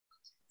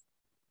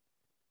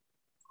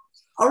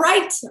All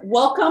right,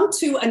 welcome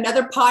to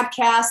another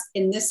podcast.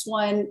 In this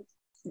one,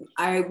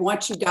 I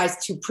want you guys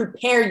to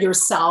prepare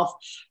yourself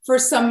for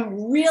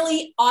some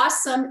really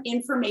awesome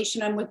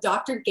information. I'm with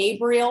Dr.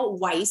 Gabriel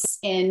Weiss,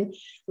 and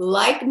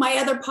like my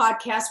other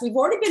podcasts, we've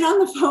already been on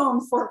the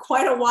phone for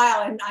quite a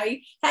while, and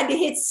I had to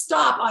hit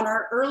stop on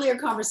our earlier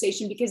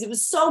conversation because it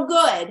was so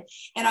good.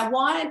 And I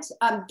want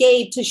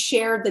Gabe to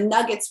share the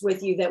nuggets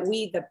with you that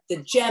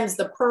the gems,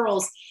 the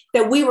pearls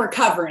that we were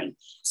covering.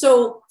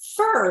 So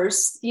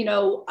first,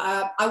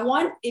 I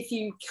want, if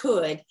you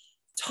could,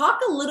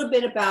 talk a little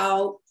bit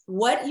about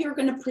what you're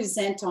going to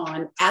present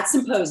on at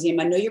Symposium.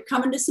 I know you're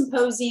coming to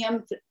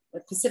Symposium,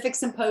 the Pacific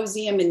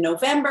Symposium in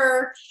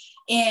November,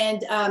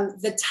 and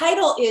the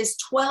title is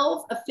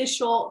 12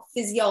 Official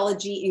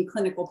Physiology in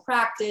Clinical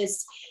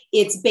Practice.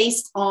 It's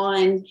based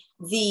on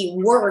the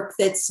work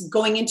that's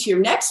going into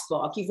your next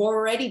book. You've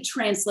already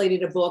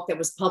translated a book that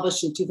was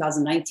published in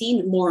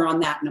 2019. More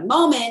on that in a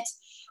moment.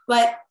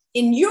 But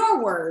in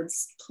your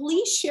words,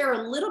 please share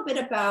a little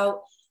bit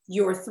about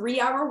your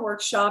 3-hour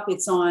workshop.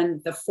 It's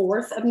on the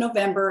 4th of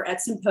November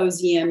at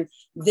Symposium.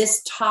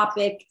 This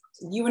topic,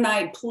 you and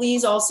I,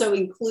 please also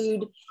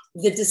include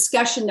the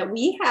discussion that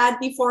we had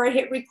before I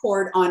hit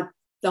record on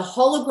the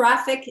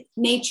holographic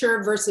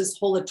nature versus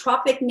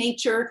holotropic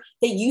nature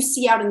that you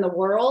see out in the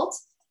world.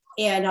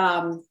 And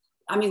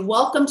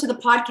welcome to the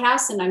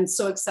podcast. And I'm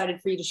so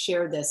excited for you to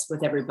share this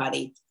with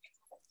everybody.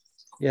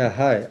 Yeah,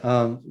 hi.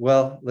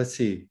 Well, let's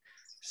see.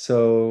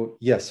 So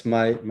yes,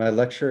 my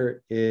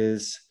lecture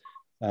is,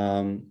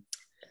 the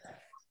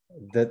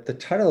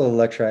title of the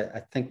lecture, I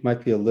think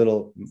might be a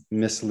little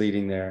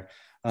misleading there.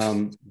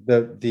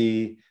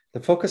 The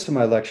focus of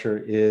my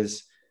lecture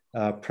is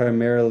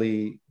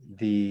primarily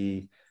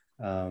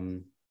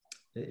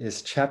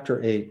is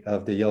chapter 8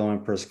 of the Yellow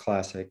Emperor's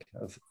Classic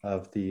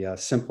of the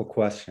Simple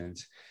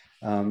Questions.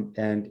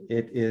 And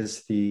it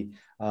is the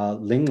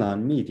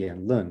Linglan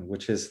Midian Lun,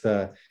 which is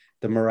the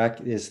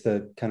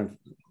kind of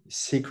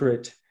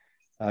secret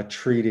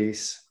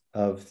treatise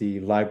of the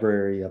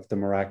Library of the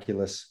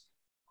Miraculous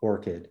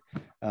Orchid.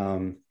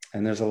 And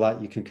there's a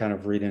lot you can kind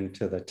of read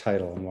into the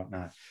title and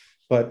whatnot.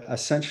 But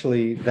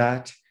essentially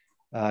that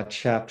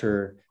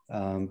chapter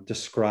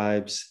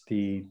describes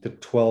the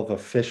 12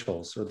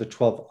 officials or the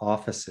 12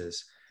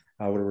 offices,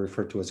 what are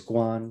referred to as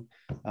Guan.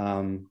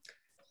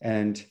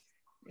 And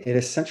it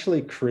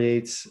essentially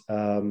creates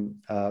a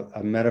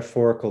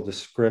metaphorical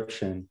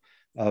description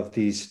of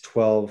these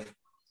 12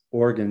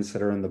 organs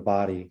that are in the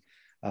body,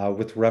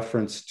 with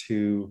reference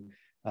to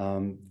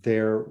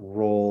their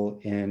role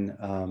in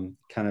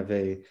kind of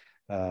I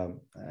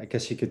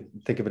guess you could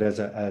think of it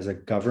as a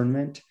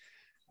government.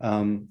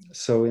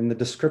 So in the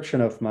description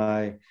of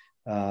my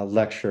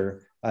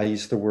lecture, I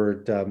use the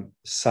word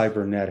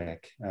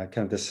cybernetic, kind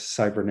of the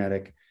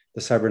cybernetic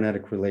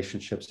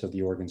relationships of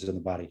the organs in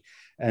the body.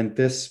 And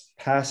this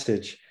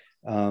passage,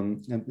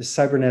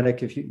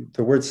 cybernetic,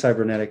 the word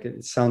cybernetic,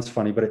 it sounds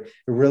funny, but it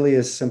really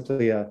is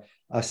simply a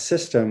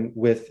system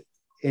with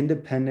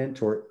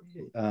independent or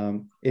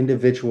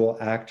individual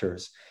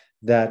actors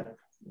that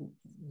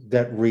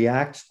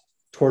react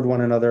toward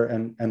one another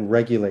and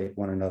regulate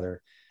one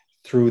another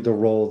through the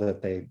role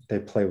that they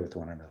play with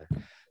one another.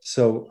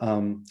 So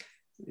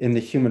in the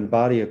human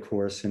body, of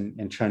course,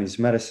 in Chinese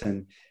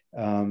medicine,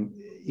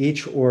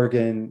 each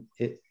organ,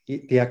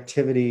 the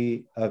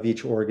activity of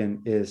each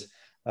organ is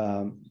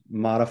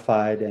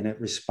modified, and it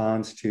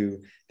responds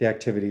to the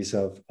activities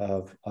of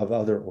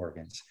other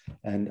organs.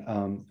 And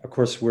of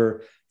course,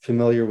 we're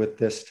familiar with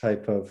this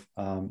type of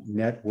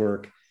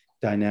network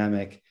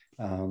dynamic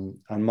on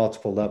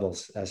multiple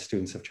levels as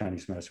students of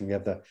Chinese medicine. We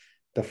have the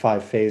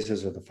 5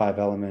 phases or the 5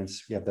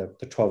 elements. We have the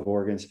 12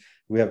 organs.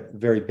 We have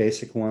very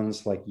basic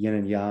ones like yin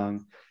and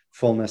yang,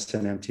 fullness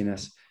and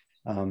emptiness.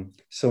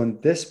 So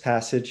in this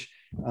passage,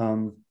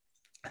 I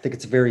think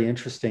it's very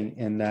interesting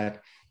in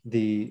that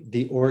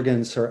the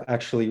organs are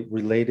actually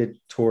related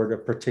toward a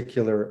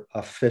particular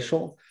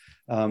official,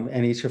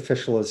 and each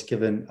official is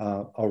given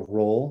a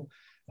role,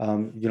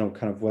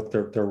 kind of what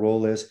their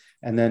role is,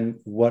 and then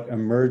what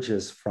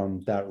emerges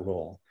from that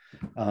role.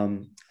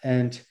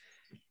 And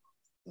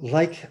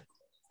like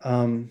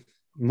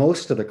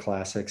most of the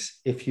classics,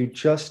 if you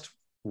just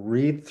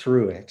read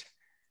through it,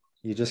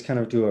 you just kind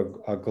of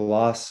do a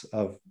glossy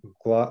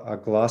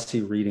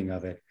reading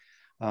of it.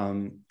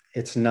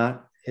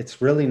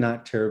 It's really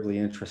not terribly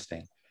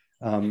interesting.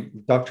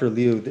 Dr.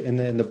 Liu,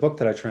 in the book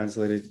that I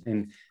translated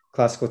in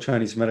Classical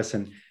Chinese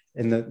Medicine,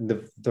 in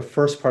the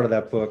first part of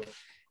that book,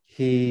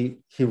 he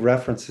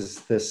references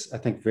this, I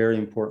think, very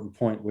important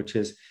point, which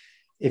is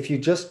if you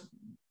just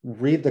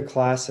read the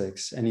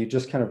classics and you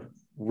just kind of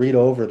read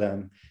over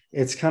them,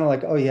 it's kind of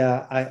like, oh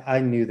yeah, I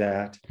knew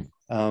that,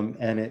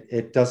 and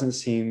it doesn't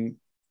seem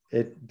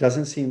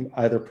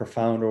either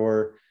profound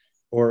or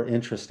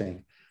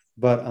interesting,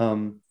 but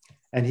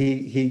and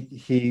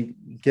he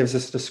gives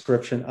this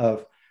description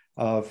of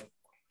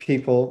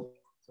people,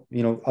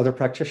 other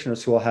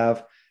practitioners who will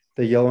have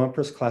the Yellow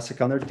Emperor's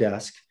Classic on their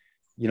desk,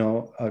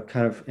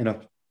 kind of in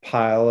a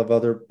pile of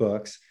other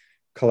books,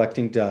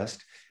 collecting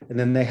dust, and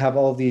then they have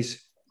all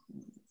these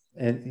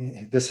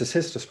and this is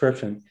his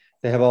description,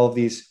 they have all of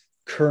these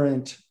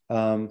current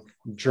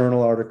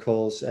journal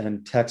articles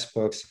and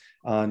textbooks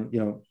on,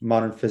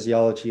 modern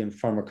physiology and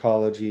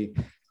pharmacology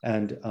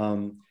and,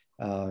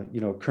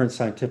 current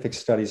scientific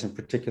studies, in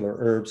particular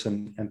herbs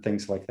and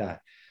things like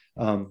that.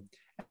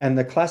 And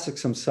the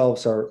classics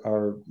themselves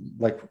are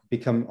like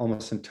become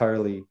almost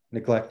entirely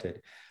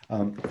neglected.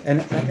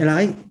 And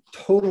I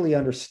totally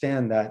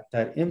understand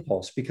that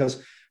impulse,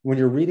 because when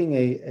you're reading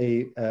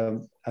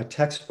a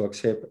textbook,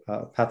 say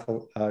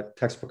a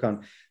textbook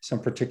on some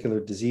particular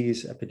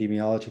disease,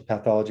 epidemiology,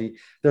 pathology,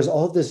 there's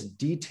all this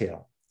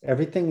detail.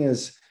 Everything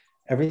is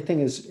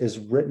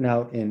written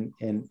out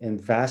in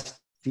vast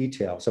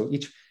detail. So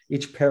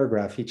each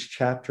paragraph, each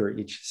chapter,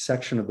 each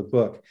section of the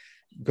book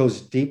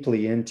goes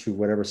deeply into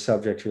whatever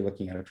subject you're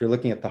looking at. If you're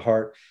looking at the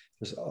heart,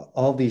 there's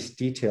all these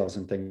details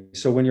and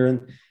things. So when you're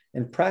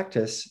in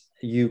practice,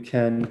 you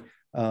can,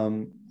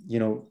 and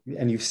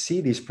you see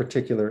these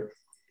particular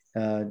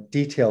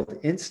detailed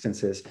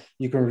instances,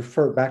 you can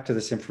refer back to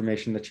this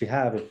information that you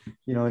have,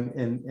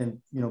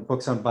 in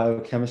books on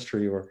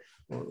biochemistry or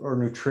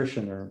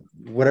nutrition or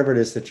whatever it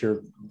is that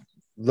you're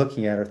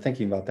looking at or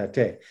thinking about that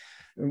day.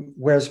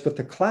 Whereas with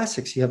the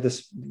classics, you have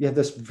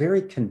this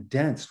very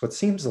condensed, what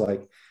seems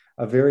like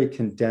a very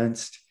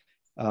condensed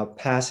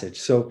passage.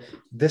 So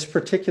this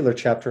particular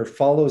chapter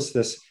follows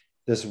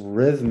this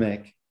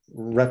rhythmic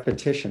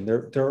repetition.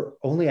 There are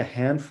only a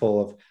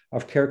handful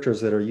of characters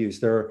that are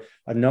used. There are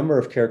a number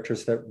of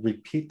characters that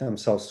repeat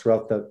themselves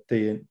throughout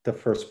the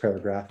first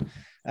paragraph,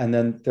 and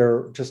then there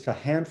are just a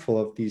handful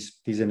of these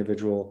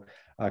individual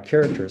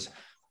characters.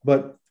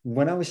 But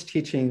when I was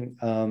teaching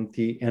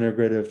the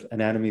integrative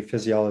anatomy,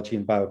 physiology,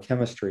 and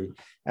biochemistry,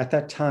 at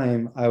that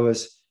time I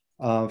was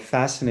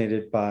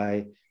fascinated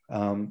by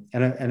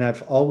and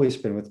I've always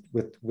been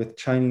with the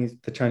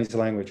Chinese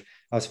language.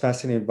 I was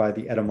fascinated by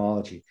the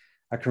etymology.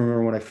 I can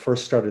remember when I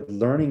first started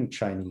learning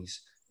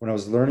Chinese, when I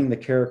was learning the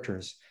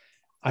characters,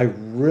 I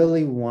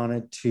really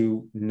wanted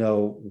to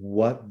know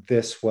what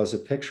this was a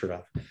picture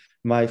of.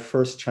 My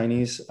first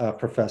Chinese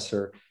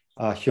professor,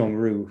 Hyung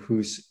Ru,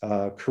 who's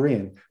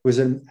Korean, was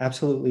an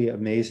absolutely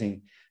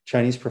amazing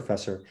Chinese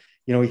professor.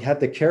 He had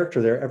the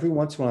character there. Every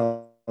once in a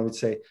while, I would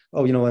say,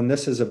 "Oh, and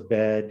this is a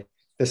bed,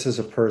 this is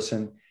a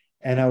person."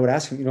 And I would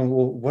ask him,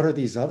 well, what are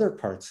these other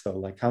parts though?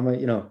 Like how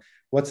many,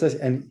 what's this?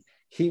 And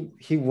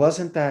he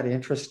wasn't that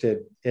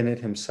interested in it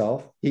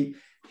himself.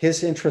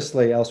 His interest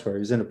lay elsewhere. He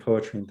was into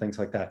poetry and things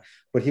like that,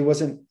 but he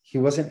wasn't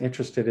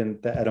interested in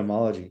the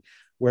etymology.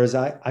 Whereas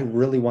I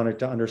really wanted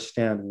to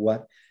understand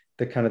what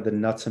the kind of the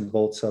nuts and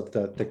bolts of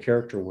the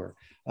character were.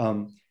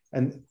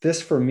 And this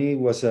for me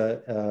was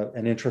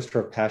an interest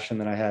or a passion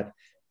that I had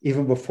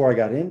even before I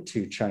got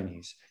into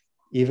Chinese.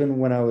 Even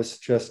when I was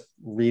just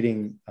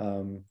reading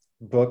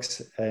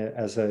books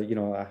as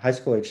a high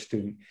school age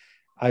student,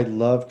 I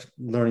loved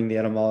learning the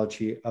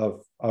etymology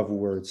of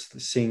words,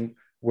 seeing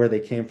where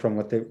they came from,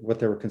 what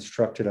they were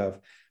constructed of,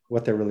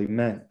 what they really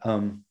meant.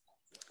 And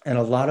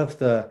a lot of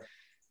the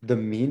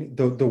meaning,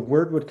 the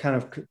word would kind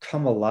of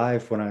come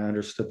alive when I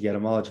understood the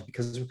etymology,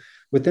 because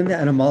within the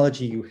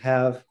etymology you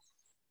have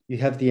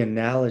the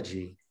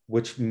analogy,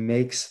 which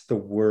makes the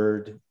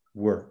word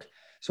work.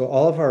 So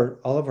all of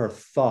our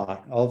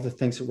thought, all of the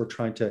things that we're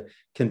trying to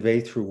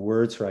convey through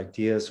words or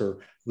ideas or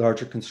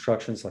larger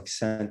constructions like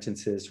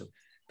sentences or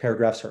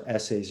paragraphs or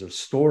essays or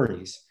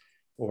stories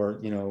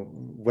or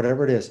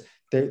whatever it is,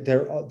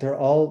 they're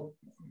all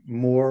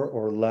more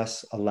or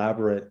less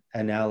elaborate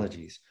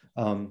analogies.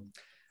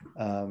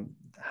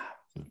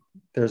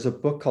 There's a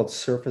book called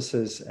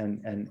Surfaces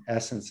and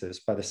Essences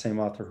by the same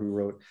author who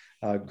wrote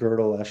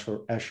Gödel,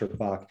 Escher,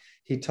 Bach.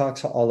 He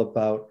talks all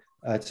about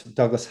it's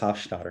Douglas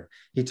Hofstadter.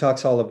 He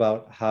talks all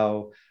about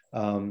how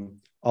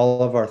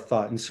all of our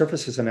thought in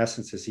Surfaces and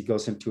Essences, he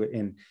goes into it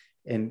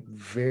in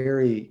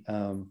very,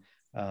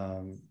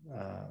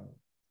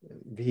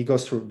 he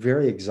goes through it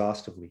very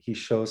exhaustively. He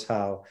shows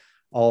how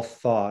all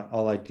thought,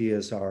 all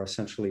ideas are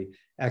essentially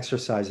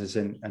exercises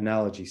in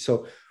analogy.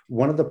 So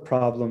one of the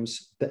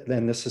problems,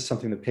 and this is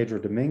something that Pedro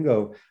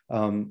Domingo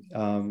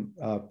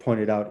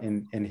pointed out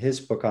in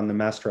his book on the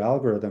master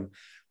algorithm,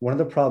 one of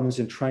the problems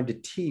in trying to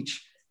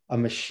teach a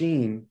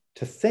machine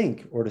to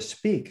think or to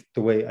speak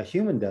the way a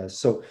human does.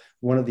 So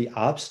one of the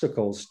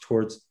obstacles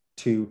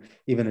to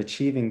even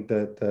achieving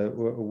the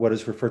what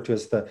is referred to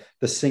as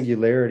the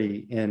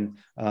singularity in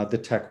the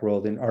tech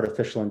world, in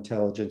artificial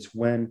intelligence,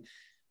 when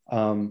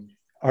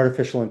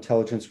artificial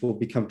intelligence will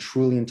become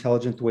truly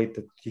intelligent the way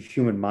that the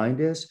human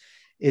mind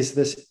is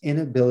this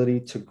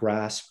inability to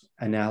grasp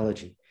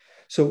analogy.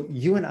 So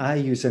you and I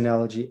use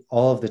analogy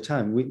all of the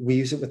time. We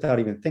use it without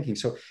even thinking.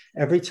 So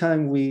every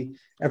time we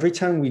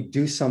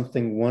do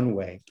something one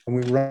way and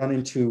we run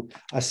into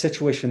a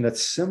situation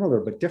that's similar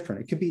but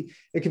different, it could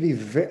be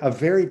a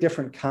very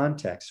different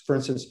context. For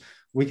instance,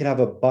 we could have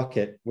a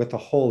bucket with a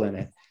hole in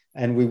it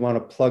and we want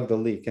to plug the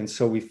leak. And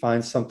so we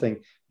find something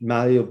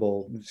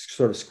malleable,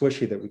 sort of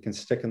squishy, that we can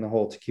stick in the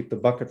hole to keep the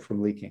bucket from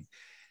leaking.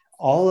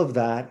 all of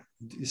that,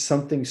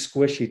 something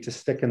squishy to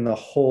stick in the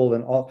hole,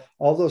 and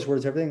all those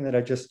words, everything that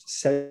I just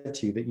said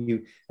to you that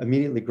you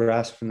immediately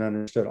grasped and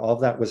understood, all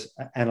of that was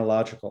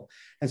analogical.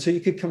 And so you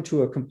could come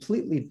to a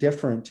completely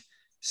different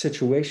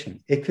situation.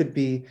 It could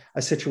be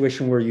a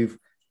situation where you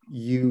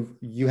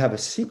have a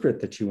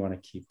secret that you want to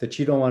keep, that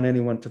you don't want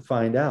anyone to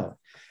find out,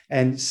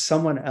 and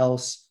someone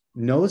else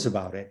knows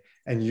about it,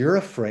 and you're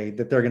afraid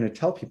that they're going to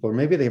tell people, or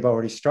maybe they've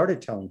already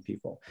started telling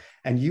people,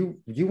 and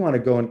you want to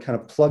go and kind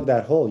of plug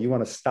that hole. You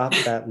want to stop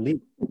that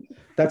leak.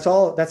 That's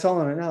all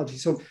an analogy.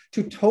 So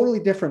two totally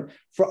different.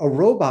 For a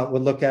robot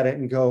would look at it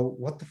and go,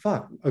 "What the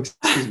fuck?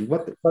 Excuse me.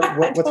 What's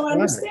I don't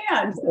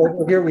understand."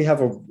 Over here we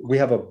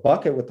have a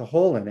bucket with a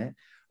hole in it.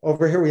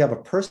 Over here we have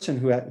a person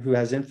who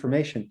has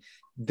information.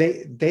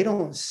 They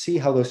don't see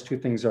how those two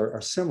things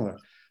are similar.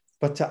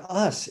 But to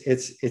us,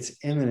 it's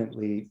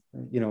eminently,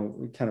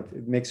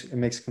 it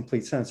makes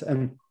complete sense.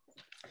 And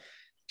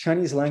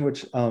Chinese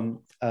language,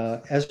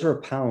 Ezra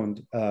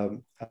Pound,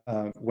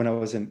 when I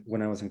was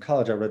in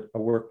college, I read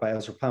a work by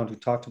Ezra Pound who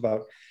talked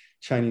about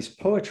Chinese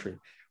poetry.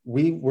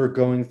 We were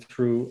going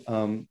through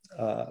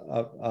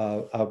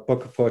a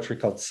book of poetry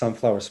called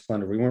Sunflower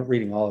Splendor. We weren't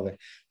reading all of it,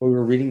 but we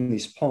were reading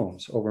these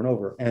poems over and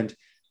over, and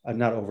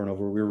not over and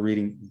over. We were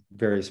reading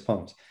various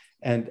poems,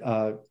 and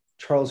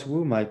Charles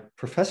Wu, my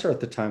professor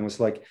at the time, was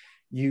like,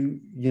 you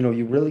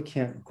really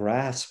can't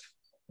grasp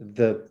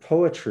the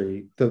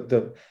poetry,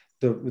 the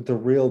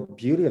real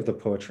beauty of the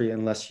poetry,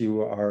 unless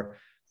you are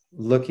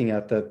looking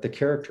at the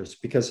characters.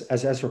 Because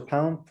as Ezra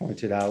Pound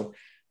pointed out,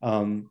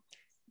 in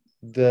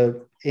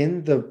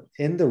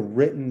the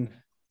written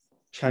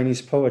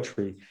Chinese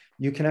poetry,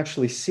 you can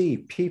actually see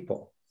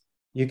people.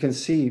 You can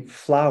see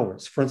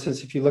flowers. For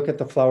instance, if you look at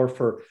the flower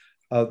for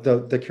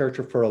the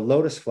character for a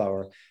lotus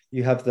flower,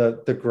 you have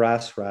the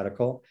grass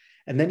radical,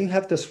 and then you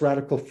have this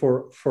radical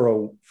for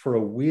a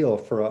wheel,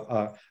 for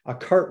a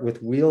cart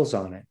with wheels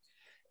on it,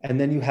 and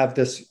then you have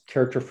this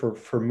character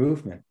for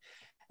movement.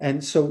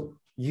 And so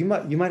you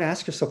might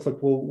ask yourself, like,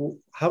 well,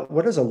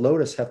 what does a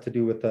lotus have to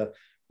do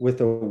with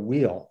a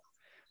wheel?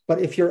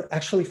 But if you're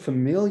actually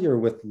familiar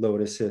with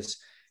lotuses,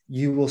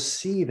 you will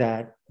see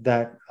that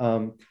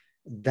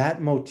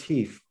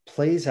motif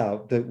plays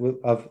out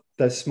of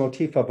this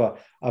motif of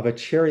a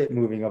chariot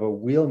moving, of a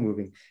wheel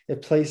moving.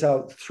 It plays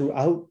out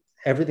throughout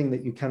everything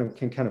that you can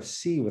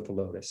see with the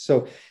lotus.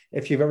 So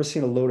if you've ever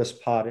seen a lotus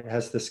pod, it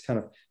has this kind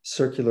of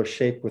circular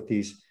shape with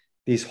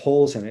these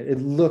holes in it. It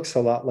looks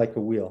a lot like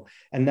a wheel,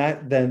 and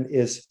that then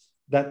is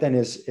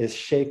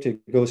shaped.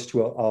 It goes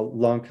to a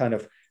long kind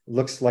of,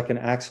 looks like an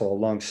axle,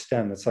 a long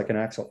stem that's like an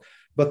axle.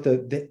 But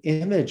the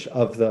image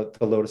of the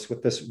lotus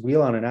with this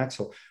wheel on an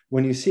axle,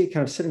 when you see it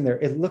kind of sitting there,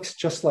 it looks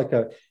just like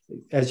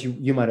as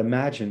you might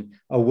imagine,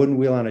 a wooden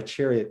wheel on a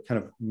chariot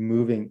kind of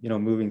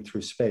moving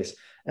through space.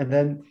 And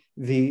then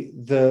the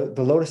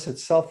lotus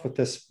itself, with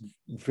this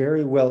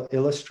very well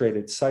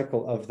illustrated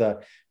cycle of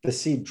the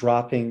seed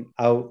dropping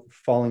out,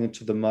 falling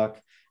into the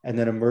muck, and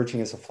then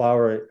emerging as a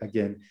flower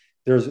again.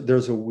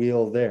 There's a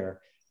wheel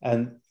there.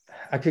 And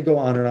I could go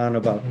on and on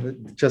about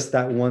just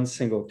that one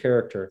single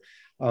character.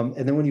 And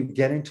then when you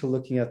get into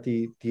looking at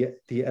the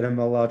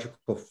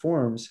etymological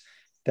forms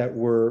that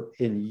were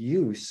in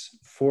use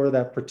for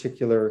that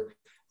particular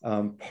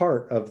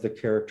part of the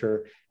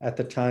character at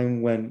the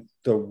time when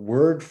the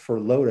word for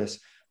lotus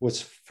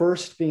was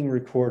first being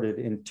recorded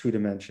in 2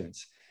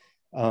 dimensions,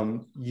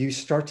 you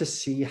start to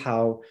see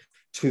how,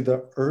 to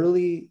the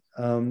early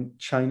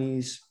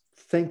Chinese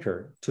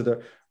thinker, to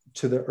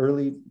the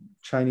early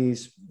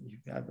Chinese,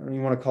 I don't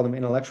even want to call them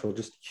intellectual,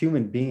 just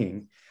human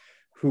being,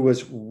 who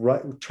was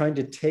trying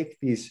to take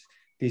these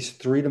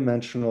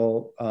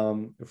 3-dimensional,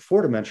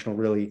 4-dimensional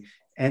really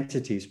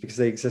entities, because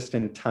they exist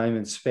in time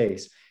and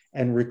space,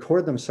 and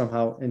record them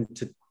somehow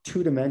into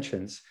 2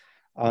 dimensions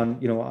on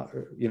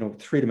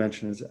 3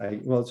 dimensions.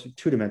 It's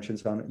 2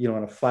 dimensions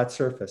on a flat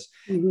surface.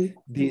 Mm-hmm.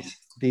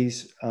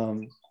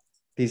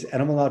 These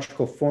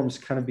etymological forms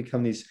kind of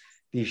become these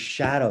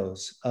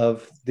shadows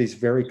of these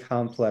very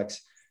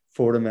complex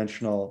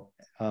 4-dimensional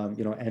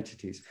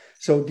entities.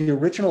 So the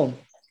original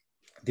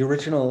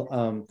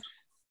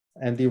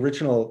and the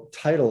original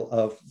title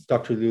of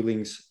Dr. Liu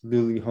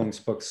Lihong's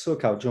book,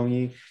 Sikao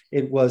Zhongyi,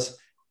 it was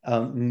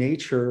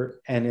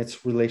nature and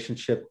its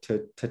relationship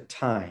to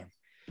time.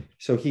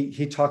 So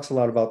he talks a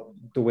lot about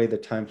the way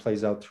that time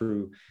plays out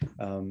through,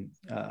 in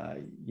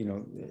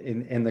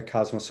the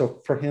cosmos.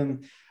 So for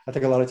him, I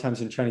think a lot of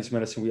times in Chinese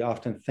medicine, we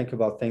often think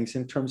about things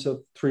in terms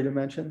of 3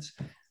 dimensions,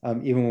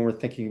 even when we're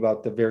thinking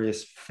about the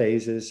various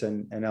phases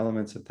and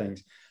elements of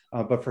things.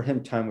 But for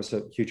him, time was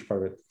a huge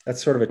part of it.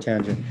 That's sort of a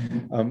tangent.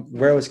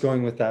 Where I was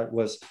going with that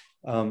was,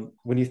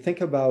 when you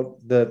think about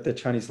the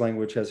Chinese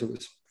language as it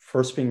was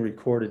first being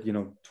recorded,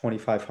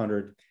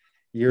 2,500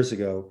 years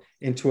ago,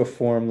 into a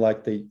form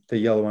like the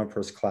Yellow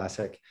Emperor's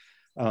Classic,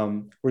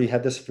 where you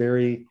had this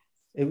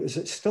it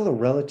was still a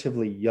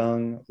relatively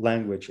young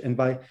language. And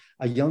by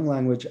a young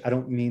language, I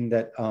don't mean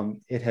that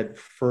it had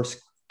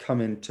first come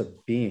into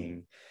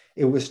being.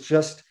 It was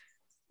just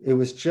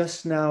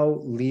now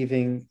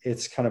leaving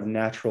its kind of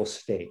natural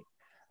state.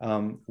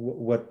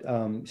 what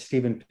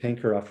Steven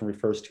Pinker often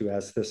refers to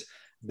as this,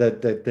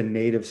 the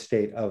native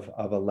state of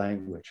a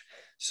language.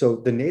 So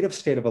the native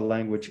state of a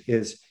language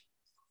is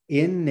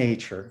in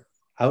nature,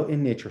 out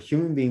in nature,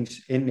 human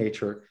beings in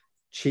nature,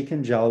 cheek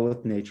and jowl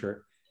with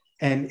nature,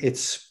 and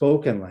it's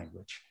spoken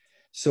language.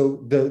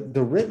 So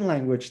the written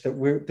language that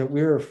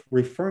we're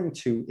referring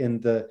to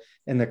in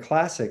the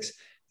classics,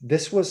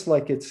 this was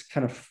like its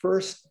kind of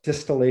first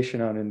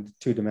distillation out in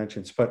two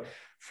dimensions. But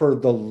for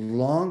the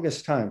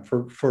longest time,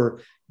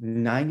 for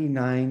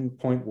 99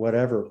 point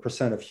whatever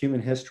percent of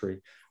human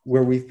history,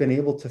 where we've been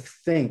able to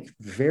think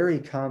very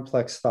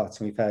complex thoughts,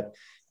 and we've had,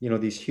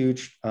 these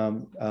huge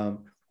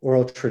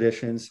oral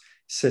traditions,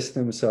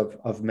 systems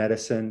of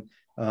medicine,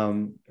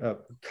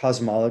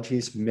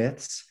 cosmologies,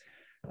 myths,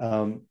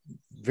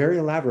 very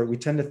elaborate. We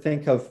tend to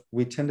think of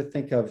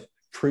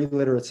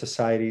pre-literate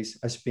societies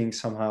as being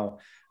somehow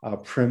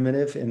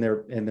primitive in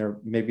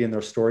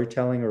their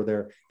storytelling or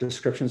their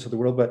descriptions of the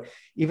world. But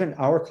even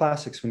our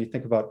classics, when you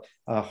think about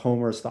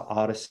Homer's The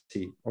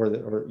Odyssey or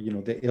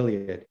the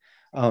Iliad,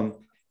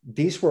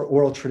 these were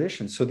oral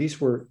traditions. So they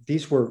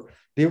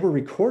were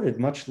recorded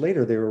much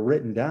later. They were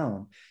written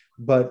down,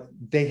 but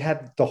they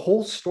had, the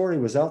whole story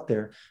was out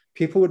there.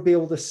 People would be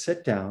able to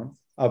sit down,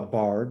 a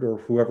bard or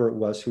whoever it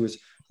was who was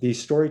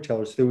these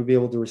storytellers, they would be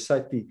able to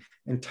recite the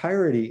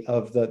entirety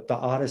of the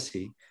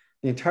Odyssey,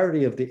 the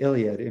entirety of the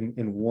Iliad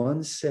in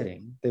one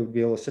sitting. They would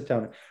be able to sit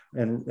down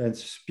and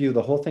spew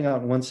the whole thing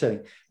out in one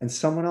sitting. And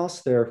someone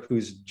else there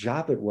whose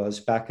job it was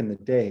back in the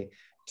day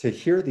to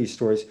hear these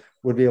stories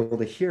would be able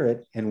to hear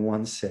it in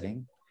one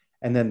sitting.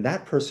 And then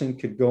that person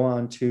could go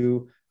on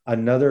to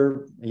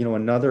another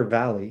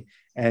valley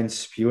and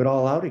spew it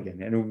all out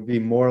again. And it would be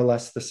more or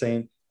less the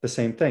same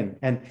thing.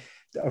 And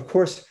of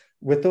course,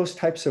 with those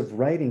types of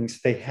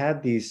writings, they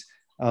had these,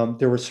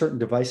 there were certain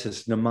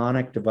devices,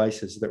 mnemonic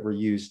devices that were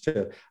used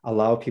to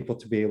allow people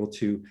to be able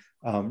to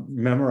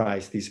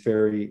memorize these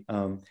very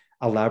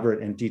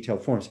elaborate and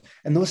detailed forms.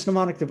 And those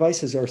mnemonic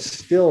devices are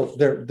still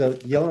there. The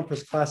Yellow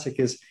Emperor's Classic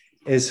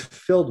is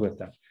filled with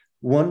them.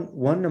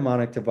 One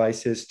mnemonic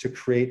device is to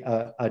create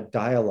a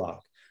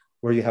dialogue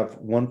where you have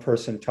one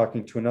person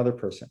talking to another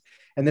person.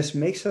 And this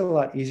makes it a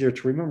lot easier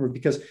to remember,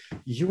 because if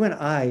you and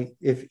I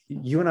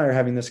are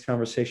having this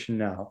conversation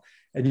now,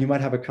 and you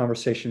might have a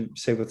conversation,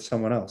 say, with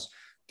someone else,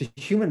 the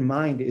human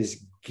mind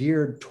is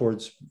geared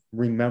towards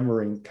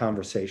remembering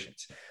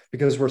conversations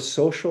because we're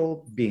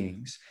social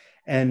beings.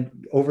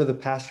 And over the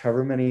past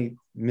however many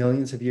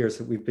millions of years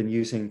that we've been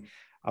using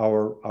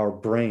our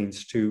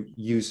brains to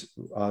use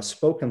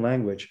spoken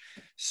language,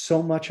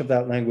 so much of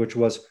that language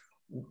was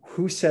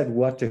who said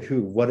what to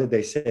who, what did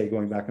they say,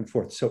 going back and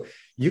forth. So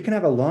you can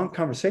have a long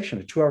conversation,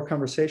 a 2-hour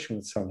conversation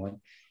with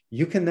someone.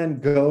 You can then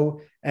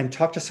go and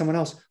talk to someone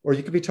else, or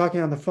you could be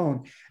talking on the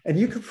phone, and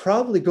you could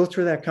probably go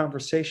through that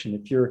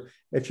conversation.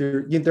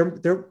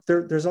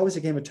 There's always a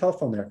game of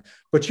telephone there,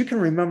 but you can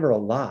remember a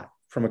lot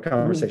from a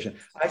conversation.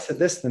 I said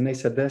this, then they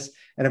said this.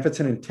 And if it's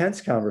an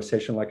intense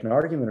conversation, like an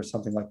argument or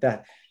something like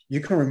that,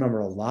 you can remember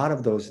a lot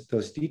of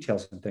those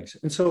details and things.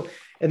 And so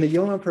in the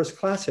Yellow Emperor's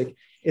Classic,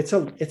 it's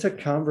a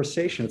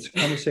conversation. It's a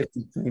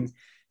conversation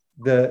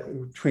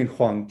between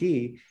Huang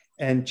Di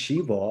and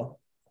Chibo.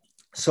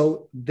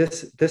 So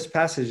this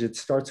passage, it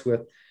starts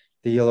with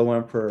the Yellow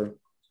Emperor.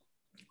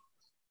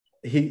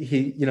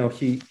 He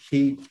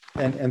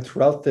and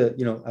throughout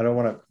the, I don't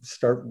want to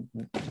start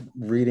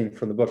reading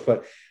from the book,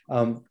 but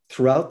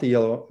throughout the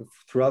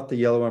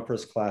Yellow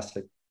Emperor's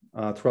Classic,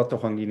 throughout the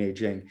Huangdi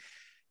Neijing,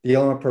 the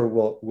Yellow Emperor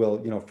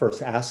will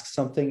first ask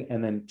something,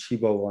 and then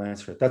Chibo will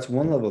answer it. That's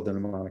one level of the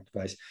mnemonic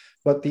device.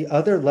 But the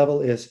other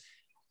level is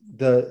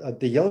the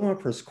Yellow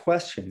Emperor's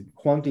question,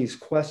 Huangdi's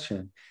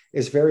question,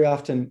 is very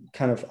often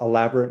kind of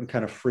elaborate and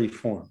kind of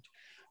free-formed.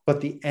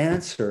 But the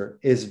answer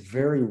is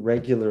very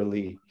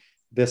regularly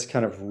this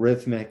kind of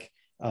rhythmic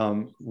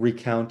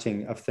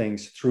recounting of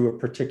things through a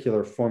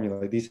particular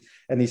formula. These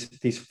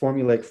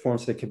formulaic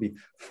forms, that could be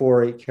 4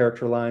 or 8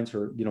 character lines,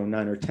 or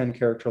 9 or 10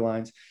 character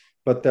lines,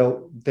 but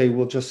they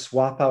will just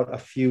swap out a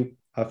few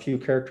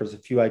characters, a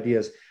few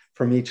ideas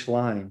from each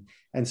line.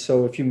 And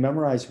so if you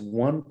memorize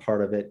one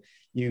part of it,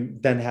 you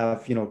then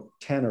have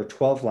 10 or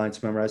 12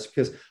 lines memorized,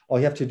 because all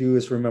you have to do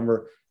is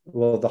remember,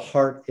 well, the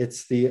heart,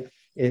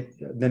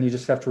 then you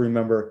just have to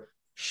remember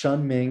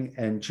Shenming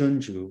and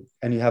Junju,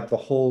 and you have the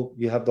whole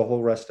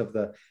rest of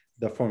the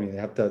formula. You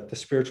have the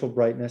spiritual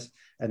brightness,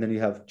 and then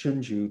you have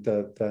Junju.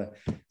 The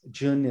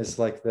Jun is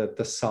like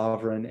the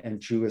sovereign,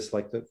 and Ju is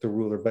like the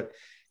ruler. But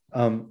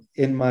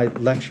in my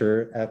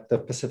lecture at the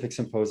Pacific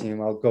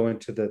Symposium, I'll go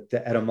into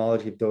the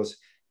etymology of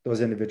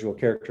those individual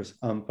characters.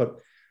 But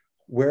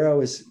where I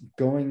was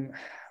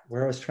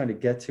trying to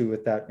get to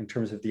with that in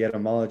terms of the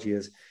etymology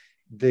is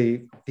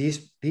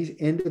these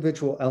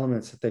individual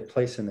elements that they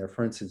place in there.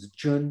 For instance,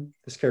 Jun,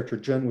 this character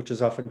Jun, which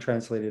is often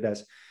translated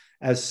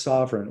as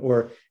sovereign,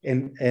 or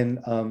in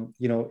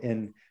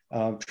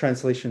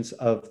translations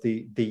of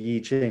the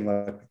I Ching,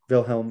 like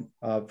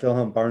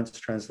Wilhelm Barnes'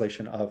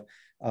 translation of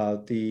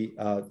the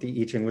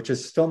I Ching, which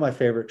is still my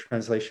favorite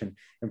translation,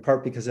 in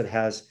part because it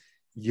has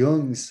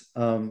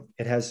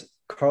it has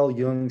Carl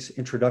Jung's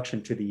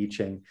introduction to the I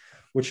Ching,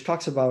 which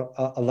talks about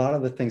a lot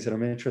of the things that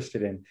I'm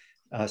interested in,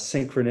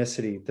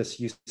 synchronicity, this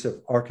use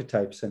of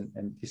archetypes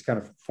and these kind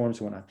of forms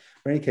and whatnot.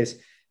 But in any case,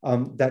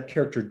 that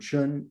character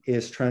Jun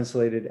is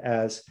translated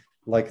as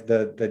like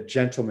the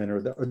gentleman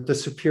or the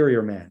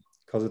superior man,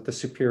 calls it the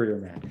superior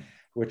man,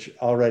 which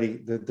already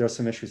there are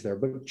some issues there.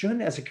 But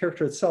Jun as a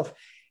character itself,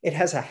 it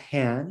has a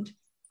hand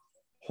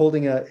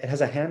holding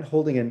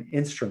an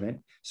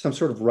instrument, some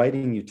sort of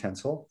writing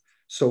utensil,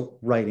 so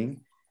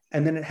writing,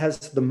 and then it has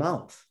the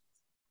mouth.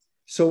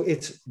 So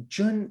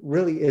Jun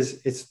really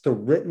it's the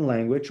written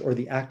language or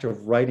the act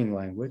of writing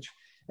language,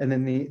 and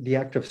then the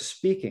act of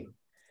speaking.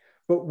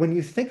 But when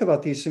you think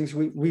about these things,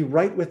 we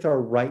write with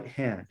our right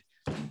hand.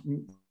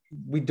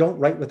 We don't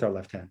write with our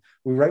left hand.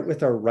 We write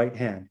with our right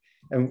hand,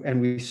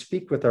 and we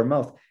speak with our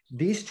mouth.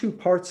 These two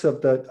parts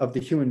of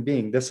the human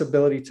being, this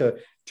ability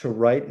to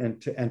write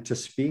and to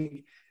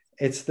speak,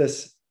 it's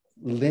this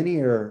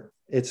linear.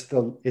 It's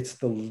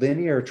the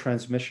linear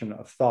transmission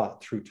of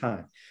thought through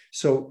time.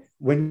 So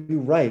when you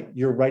write,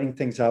 you're writing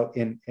things out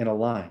in a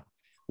line.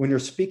 When you're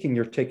speaking,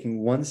 you're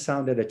taking one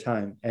sound at a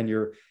time and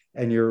you're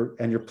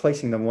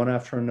placing them one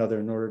after another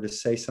in order to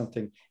say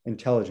something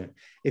intelligent.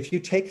 If you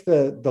take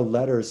the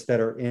letters that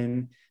are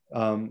in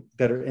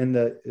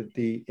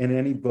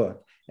any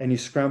book and you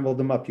scramble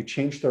them up, you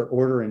change their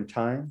order in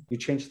time, you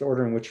change the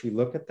order in which we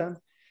look at them,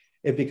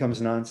 it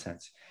becomes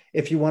nonsense.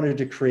 If you wanted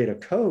to create a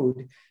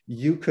code,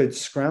 you could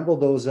scramble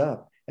those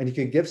up and you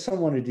could give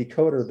someone a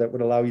decoder that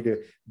would allow you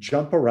to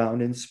jump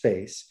around in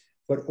space,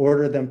 but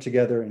order them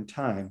together in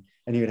time,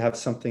 and you'd have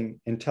something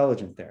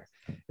intelligent there.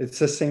 It's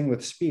the same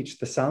with speech.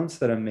 The sounds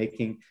that I'm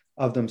making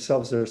of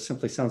themselves are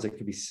simply sounds. It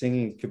could be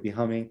singing, it could be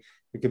humming,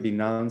 it could be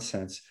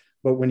nonsense.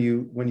 But when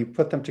you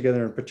put them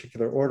together in a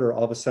particular order,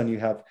 all of a sudden you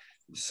have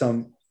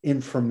some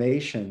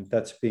information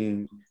that's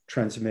being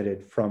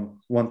transmitted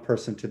from one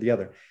person to the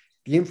other.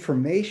 The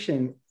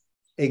information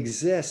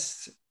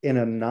exists in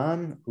a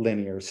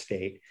non-linear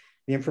state.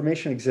 The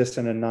information exists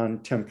in a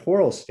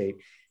non-temporal state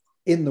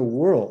in the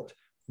world.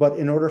 But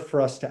in order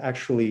for us to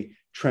actually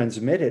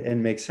transmit it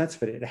and make sense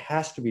of it, it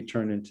has to be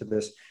turned into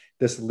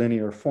this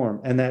linear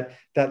form. And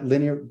that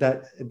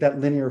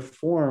linear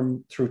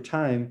form through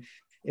time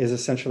is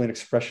essentially an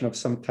expression of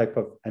some type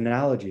of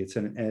analogy. It's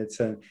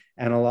an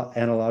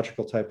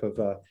analogical type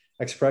of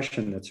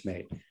expression that's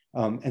made.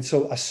 And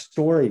so a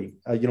story,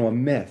 a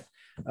myth,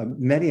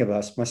 many of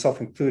us, myself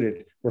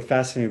included, were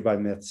fascinated by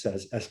myths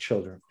as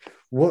children.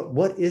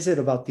 What is it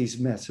about these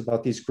myths,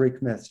 about these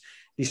Greek myths,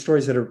 these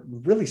stories that are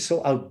really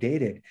so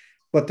outdated,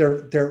 but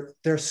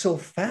they're so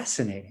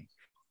fascinating.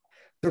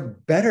 They're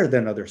better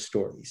than other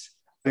stories.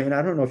 I mean,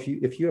 I don't know if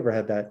you ever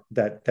had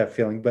that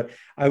feeling, but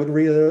I would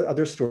read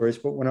other stories.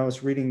 But when I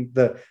was reading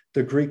the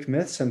Greek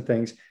myths and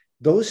things,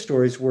 those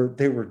stories were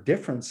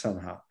different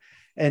somehow.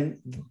 And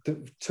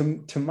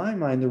to my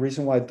mind, the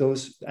reason why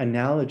those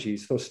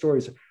analogies, those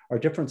stories are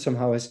different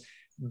somehow is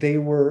they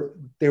were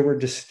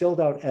distilled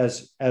out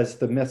as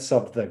the myths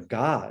of the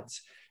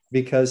gods,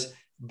 because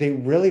they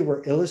really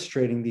were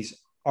illustrating these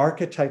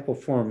archetypal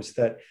forms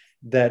that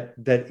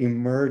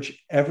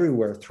emerge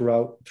everywhere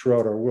throughout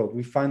our world.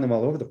 We find them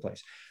all over the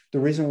place. The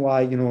reason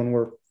why, when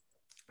we're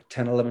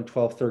 10, 11,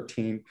 12,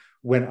 13,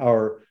 when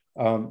our,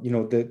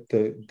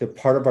 the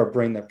part of our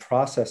brain that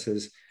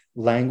processes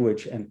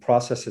language and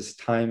processes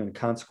time and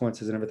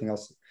consequences and everything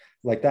else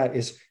like that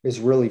is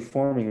really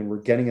forming, and we're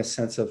getting a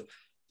sense of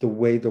the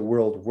way the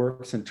world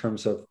works in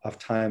terms of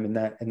time in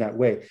that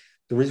way.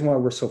 The reason why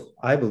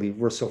I believe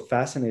we're so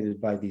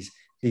fascinated by these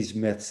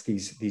myths,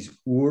 these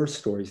Ur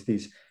stories,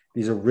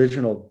 these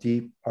original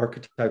deep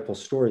archetypal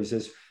stories,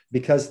 is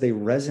because they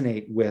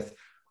resonate with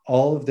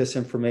all of this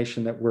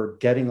information that we're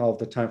getting all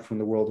the time from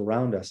the world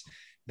around us,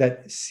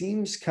 that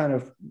seems kind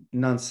of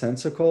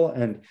nonsensical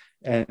and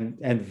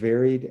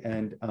varied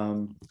and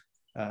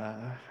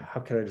how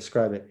can I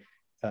describe it?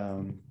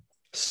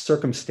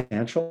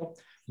 Circumstantial,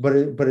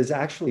 but is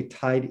actually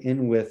tied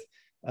in with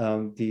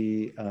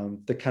the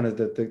kind of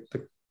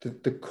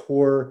the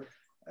core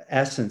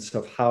essence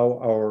of how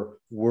our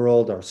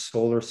world, our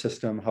solar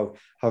system,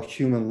 how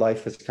human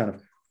life is kind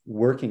of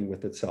working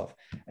with itself.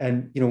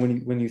 And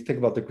when you think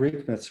about the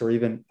Greek myths, or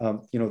even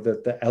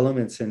the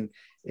elements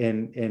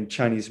in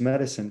Chinese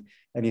medicine,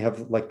 and you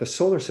have like the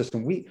solar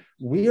system,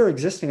 we are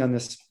existing on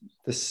this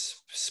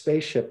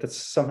spaceship that's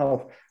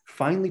somehow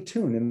finely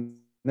tuned, and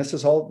this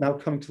is all now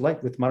coming to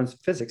light with modern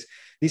physics.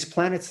 These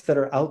planets that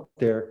are out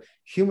there,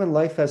 human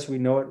life as we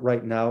know it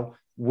right now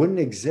wouldn't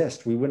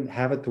exist. We wouldn't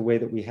have it the way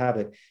that we have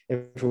it if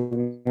it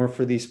weren't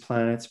for these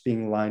planets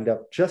being lined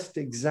up just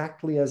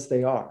exactly as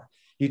they are.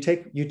 You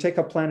take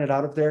a planet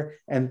out of there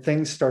and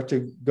things start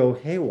to go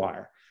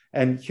haywire,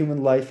 and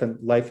human life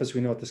and life as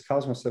we know it, this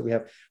cosmos that we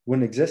have,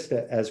 wouldn't exist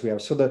as we are.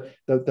 So the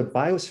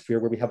biosphere,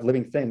 where we have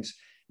living things,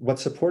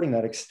 what's supporting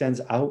that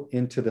extends out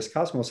into this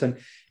cosmos. And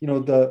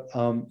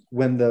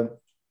when the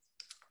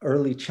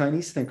early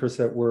Chinese thinkers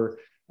that were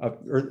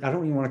or I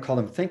don't even want to call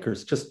them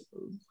thinkers, just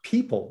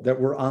people that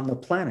were on the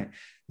planet,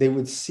 they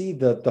would see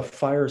the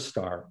fire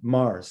star,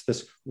 Mars,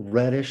 this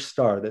reddish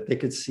star that they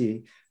could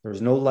see. There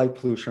was no light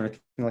pollution or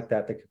anything like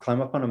that. They could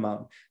climb up on a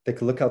mountain. They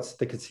could look out.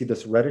 They could see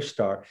this reddish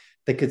star.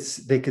 They could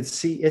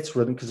see its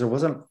rhythm because there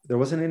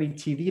wasn't any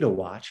TV to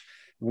watch.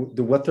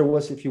 What there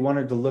was, if you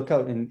wanted to look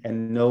out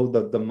and know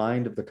the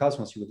mind of the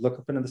cosmos, you would look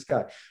up into the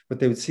sky. But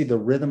they would see the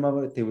rhythm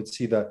of it. They would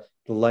see the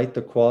light,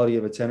 the quality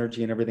of its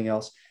energy, and everything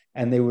else.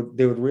 And they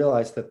would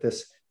realize that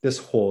this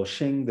whole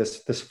Xing,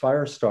 this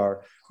fire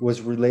star,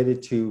 was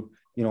related to,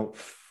 you know,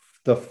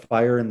 the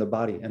fire in the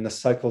body and the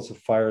cycles of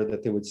fire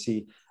that they would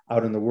see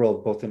out in the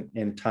world, both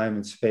in time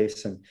and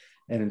space, and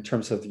in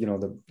terms of, you know,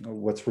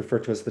 what's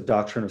referred to as the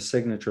doctrine of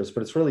signatures.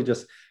 But it's really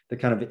just the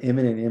kind of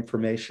imminent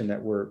information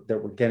that we're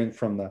getting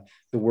from the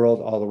world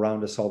all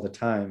around us all the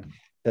time,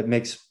 that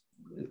makes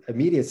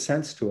immediate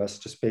sense to us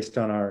just based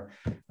on our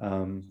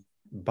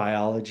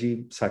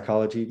biology,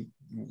 psychology,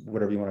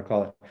 whatever you want to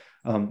call it.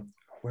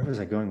 Where was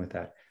I going with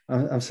that?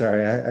 I'm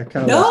sorry. I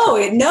kind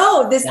of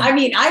no. This, I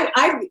mean,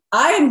 I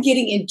am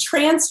getting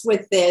entranced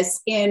with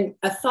this. And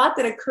a thought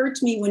that occurred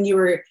to me when you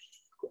were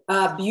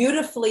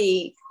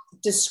beautifully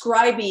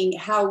describing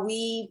how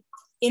we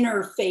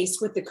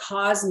interface with the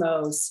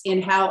cosmos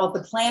and how all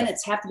the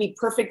planets have to be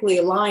perfectly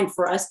aligned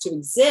for us to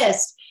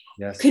exist.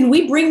 Yes. Can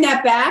we bring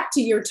that back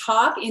to your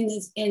talk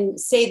and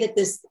say that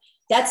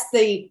that's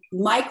the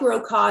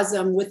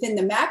microcosm within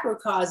the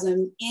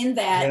macrocosm, in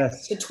that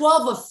yes. the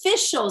 12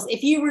 officials,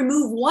 if you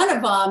remove one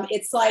of them,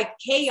 it's like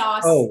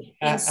chaos ensues,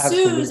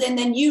 absolutely. and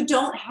then you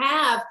don't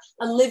have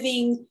a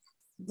living,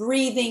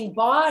 breathing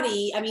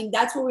body. I mean,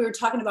 that's what we were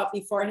talking about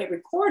before I hit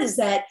record, is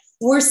that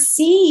we're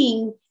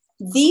seeing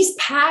these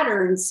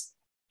patterns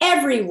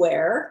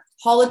everywhere,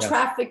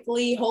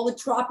 holotropically,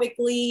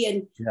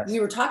 and we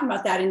were talking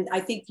about that. And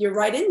I think you're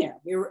right in there.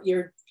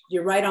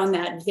 You're right on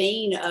that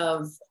vein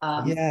of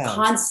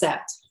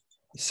concept.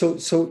 So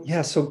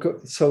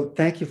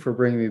thank you for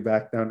bringing me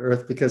back down to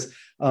earth, because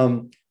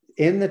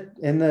in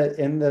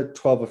the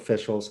 12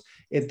 officials,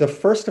 the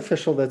first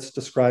official that's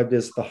described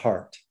is the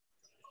heart.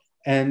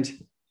 And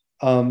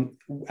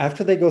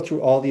after they go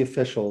through all the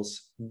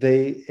officials,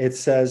 it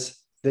says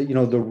that, you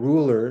know, the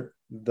ruler,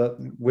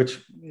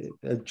 which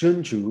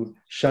Junju,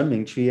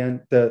 Shanming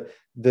Qian,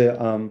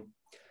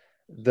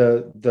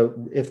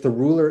 if the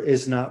ruler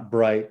is not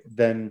bright,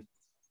 then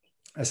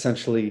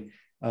essentially,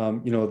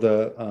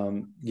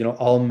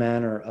 all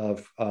manner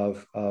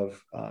of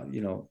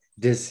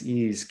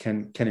disease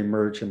can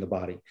emerge in the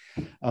body,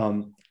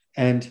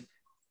 and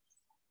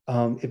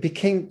it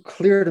became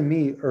clear to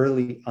me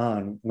early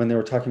on when they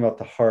were talking about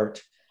the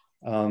heart,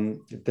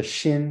 the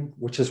Xin,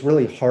 which is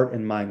really heart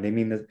and mind. They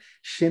mean that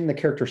Xin, the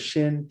character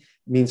Xin,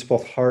 means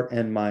both heart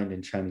and mind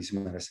in Chinese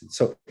medicine.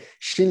 So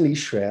Xin Li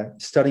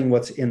Xue, studying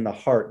what's in the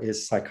heart,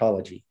 is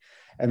psychology.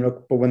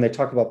 But when they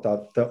talk about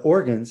the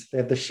organs, they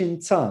have the Xin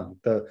Zang,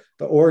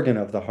 the organ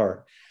of the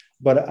heart.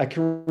 But I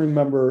can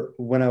remember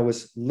when I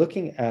was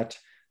looking at,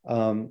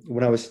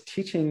 when I was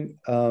teaching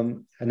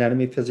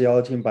anatomy,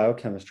 physiology, and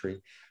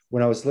biochemistry,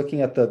 when I was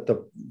looking at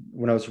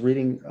when I was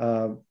reading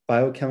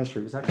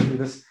biochemistry, it was actually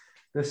this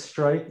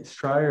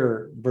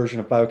Stryer version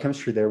of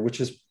biochemistry there, which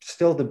is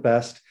still the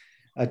best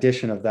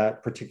edition of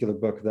that particular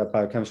book, that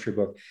biochemistry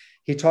book.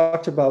 He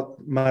talked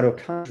about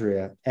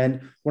mitochondria.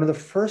 And one of the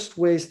first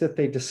ways that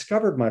they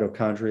discovered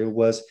mitochondria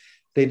was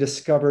they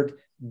discovered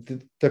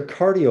the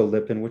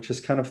cardiolipin, which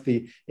is kind of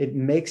it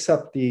makes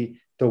up the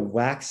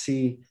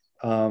waxy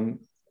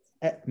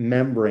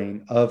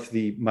membrane of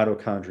the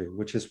mitochondria,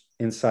 which is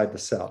inside the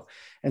cell.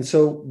 And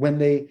so when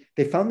they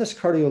found this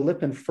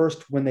cardiolipin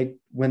first, when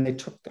they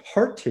took the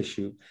heart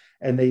tissue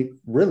and they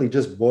really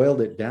just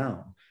boiled it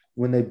down,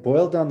 when they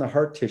boiled down the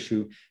heart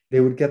tissue, they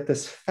would get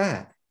this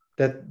fat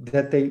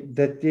that they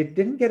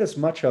didn't get as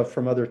much of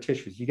from other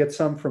tissues. You get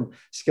some from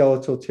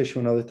skeletal tissue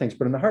and other things,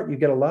 but in the heart, you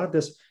get a lot of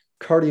this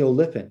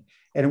cardiolipin,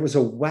 and it was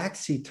a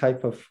waxy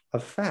type of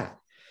fat.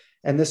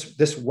 And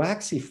this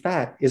waxy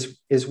fat is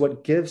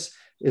what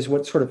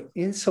sort of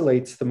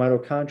insulates the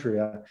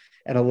mitochondria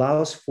and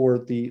allows for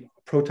the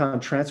proton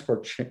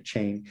transport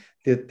chain,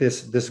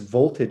 this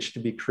voltage to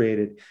be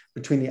created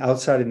between the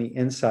outside and the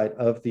inside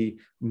of the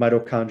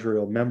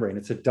mitochondrial membrane.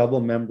 It's a double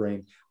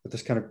membrane with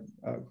this kind of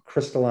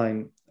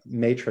crystalline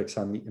matrix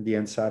on the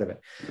inside of it.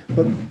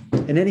 But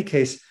in any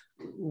case,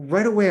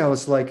 right away, I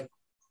was like,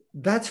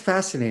 that's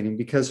fascinating,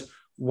 because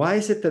why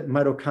is it that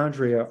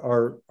mitochondria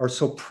are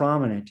so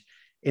prominent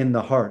in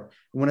the heart?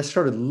 And when I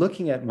started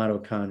looking at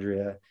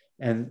mitochondria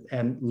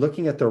and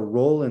looking at their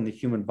role in the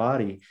human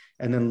body,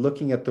 and then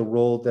looking at the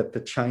role that the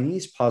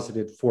Chinese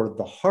posited for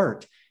the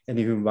heart in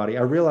the human body,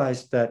 I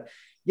realized that,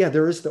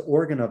 there is the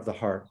organ of the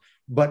heart,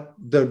 but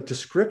the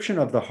description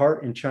of the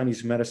heart in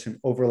Chinese medicine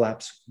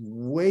overlaps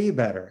way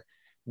better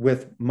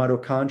with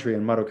mitochondria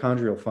and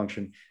mitochondrial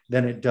function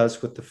than it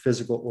does with the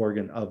physical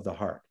organ of the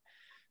heart.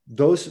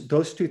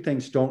 Those two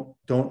things don't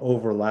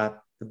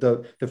overlap.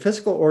 The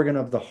physical organ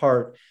of the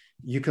heart,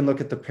 you can look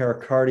at the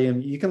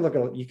pericardium. You can look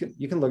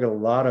at a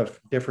lot of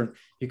different.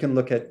 You can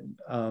look at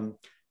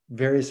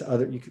various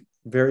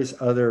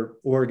other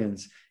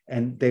organs,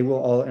 and they will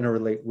all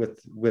interrelate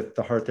with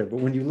the heart there.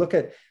 But when you look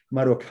at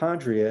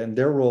mitochondria and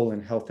their role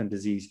in health and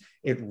disease,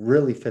 it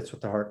really fits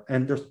with the heart.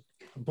 And there's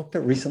a book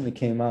that recently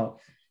came out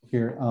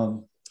here.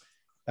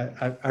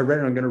 I read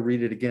it. I'm going to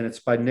read it again. It's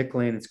by Nick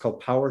Lane. It's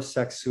called Power,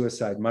 Sex,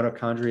 Suicide,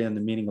 Mitochondria and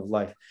the Meaning of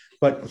Life.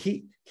 But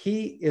he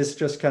is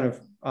just kind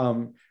of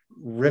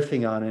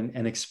riffing on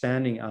and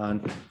expanding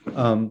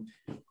on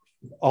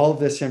all of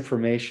this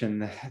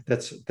information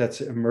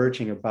that's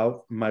emerging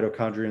about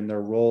mitochondria and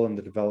their role in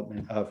the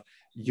development of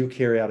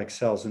eukaryotic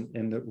cells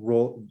and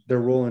their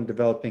role in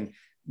developing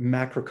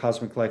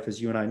macrocosmic life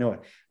as you and I know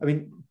it. I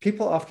mean,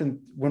 people often,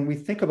 when we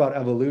think about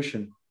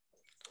evolution,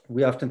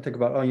 we often think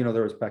about,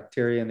 there was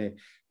bacteria and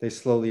they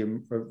slowly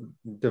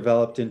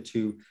developed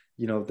into,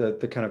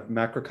 the kind of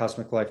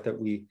macrocosmic life that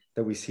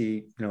we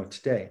see,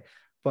 today.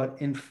 But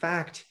in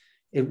fact,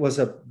 it was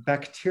a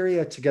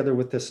bacteria together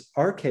with this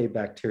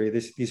archaebacteria,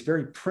 these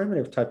very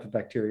primitive type of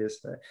bacteria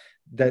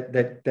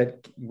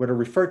that what are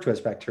referred to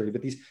as bacteria,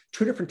 but these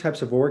two different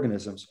types of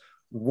organisms.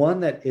 One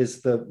that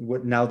is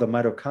now the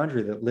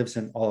mitochondria that lives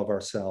in all of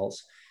our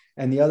cells,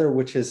 and the other,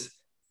 which is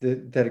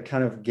that it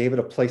kind of gave it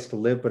a place to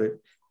live,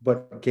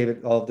 but gave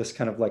it all this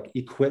kind of like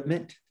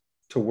equipment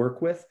to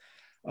work with.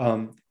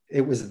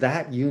 It was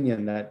that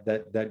union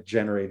that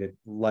generated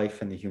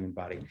life in the human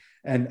body.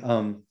 And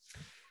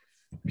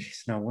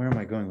now where am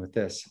I going with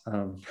this?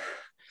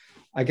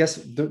 I guess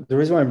the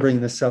reason why I'm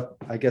bringing this up,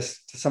 I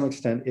guess to some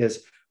extent,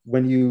 is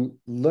when you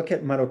look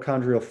at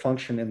mitochondrial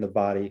function in the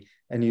body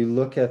and you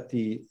look at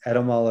the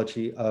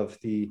etymology of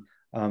the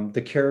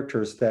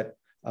characters that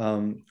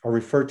are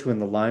referred to in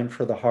the line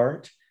for the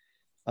heart,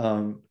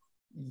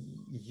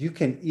 you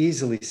can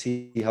easily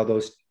see how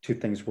those two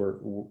things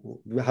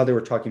how they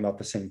were talking about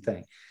the same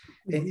thing.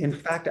 In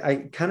fact, I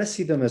kind of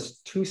see them as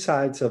two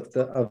sides of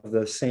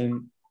the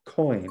same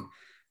coin.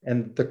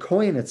 And the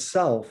coin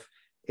itself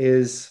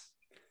is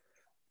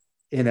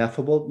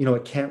ineffable.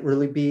 It can't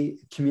really be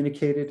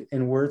communicated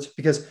in words,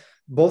 because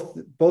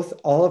both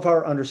all of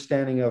our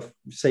understanding of,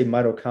 say,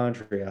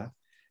 mitochondria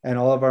and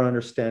all of our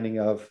understanding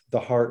of the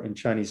heart in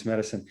Chinese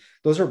medicine,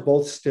 those are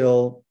both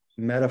still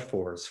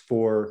metaphors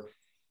for,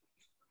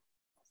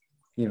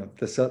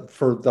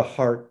 for the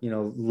heart,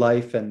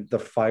 life and the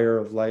fire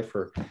of life,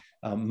 or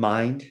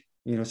mind,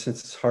 since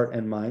it's heart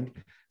and mind.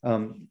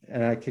 And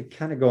I could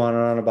kind of go on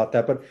and on about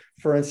that. But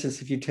for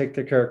instance, if you take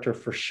the character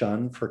for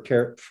Shun,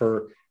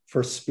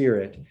 for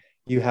spirit,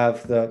 you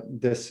have the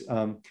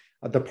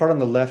part on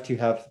the left, you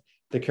have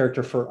the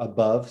character for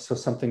above, so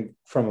something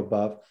from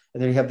above.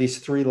 And then you have these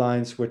three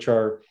lines, which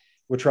are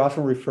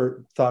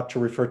often thought to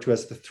refer to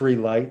as the three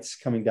lights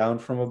coming down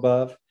from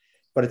above.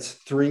 But it's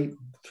three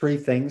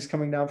things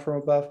coming down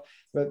from above.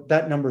 But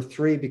that number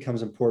 3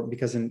 becomes important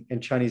because in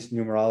Chinese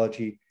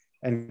numerology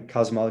and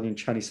cosmology and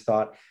Chinese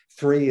thought,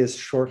 3 is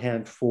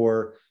shorthand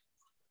for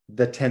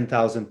the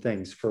 10,000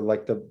 things, for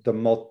like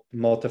the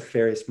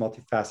multifarious,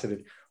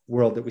 multifaceted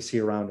world that we see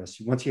around us.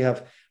 Once you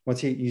have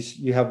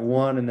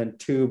 1 and then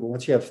 2, but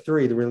once you have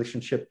 3, the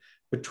relationship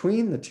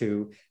between the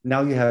two,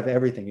 now you have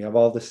everything. You have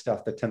all this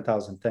stuff, the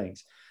 10,000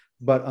 things.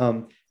 But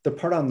the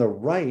part on the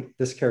right,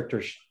 this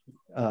character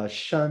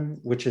Shun,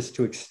 which is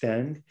to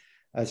extend,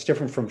 it's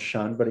different from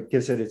Shun, but it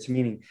gives it its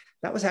meaning.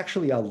 That was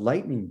actually a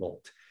lightning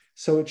bolt.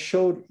 So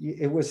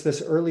it was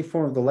this early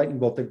form of the lightning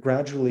bolt that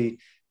gradually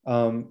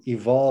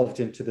evolved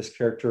into this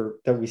character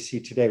that we see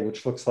today,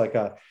 which looks like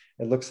a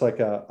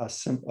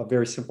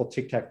very simple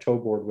tic-tac-toe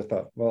board with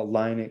a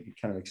line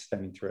kind of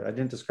extending through it. I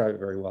didn't describe it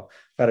very well.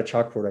 If I had a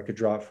chalkboard, I could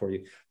draw it for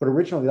you. But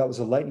originally that was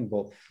a lightning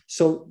bolt.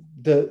 So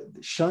the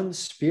Shun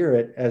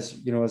spirit, as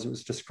it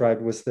was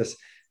described, was this,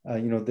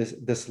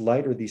 this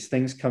light, or these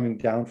things coming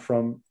down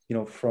from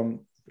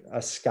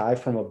a sky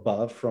from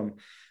above,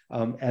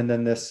 and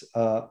then this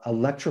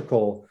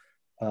electrical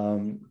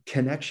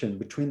connection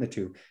between the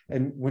two.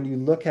 And when you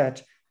look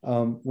at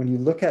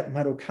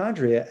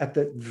mitochondria at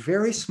the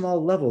very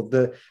small level,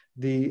 the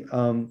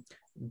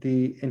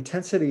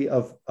intensity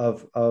of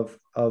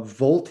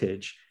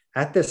voltage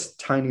at this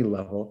tiny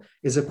level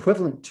is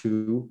equivalent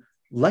to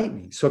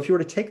lightning. So if you were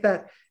to take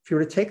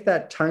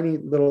that tiny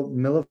little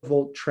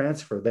millivolt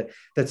transfer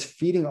that's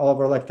feeding all of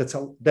our life,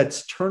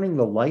 that's turning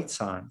the lights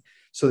on,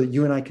 so that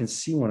you and I can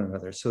see one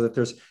another, so that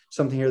there's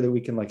something here that we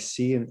can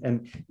see,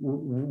 and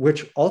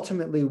which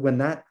ultimately, when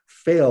that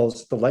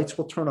fails, the lights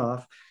will turn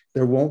off.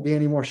 There won't be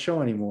any more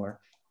show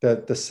anymore.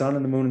 The sun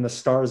and the moon and the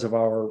stars of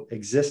our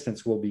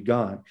existence will be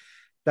gone.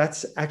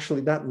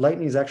 That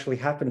lightning is actually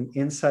happening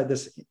inside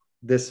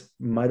this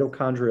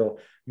mitochondrial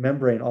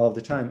membrane all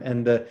the time.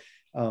 And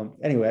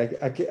anyway,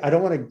 I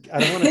don't want to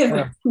kind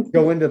of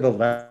go into the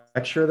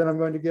lecture that I'm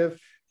going to give,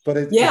 but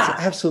it's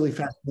absolutely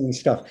fascinating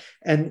stuff.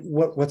 And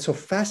what's so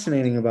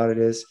fascinating about it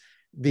is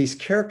these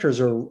characters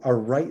are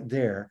right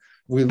there.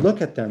 We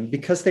look at them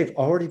because they've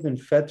already been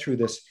fed through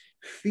this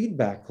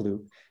feedback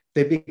loop.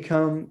 They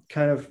become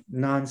kind of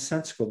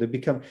nonsensical. They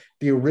become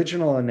the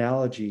original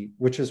analogy,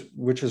 which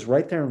is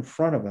right there in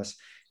front of us,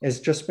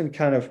 has just been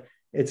kind of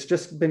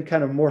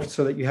morphed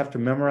so that you have to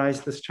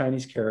memorize this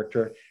Chinese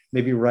character.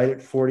 maybe write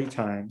it 40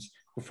 times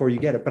before you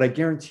get it. But I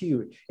guarantee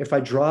you, if I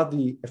draw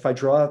the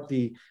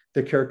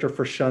character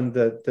for Shun,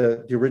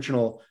 the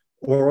original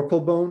Oracle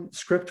Bone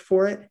script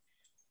for it,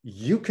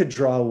 you could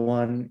draw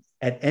one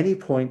at any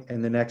point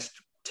in the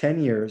next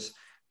 10 years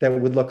that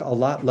would look a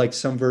lot like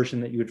some version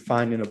that you would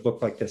find in a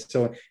book like this.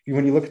 So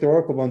when you look at the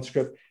Oracle Bone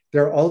script,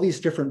 there are all these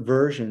different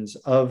versions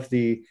of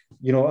the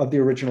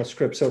original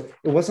script. So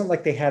it wasn't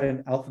like they had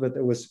an alphabet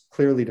that was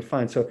clearly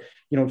defined. So,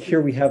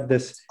 here we have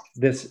this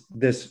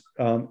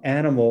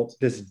animal,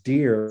 this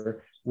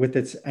deer with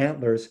its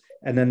antlers,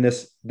 and then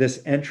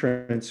this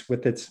entrance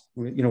with its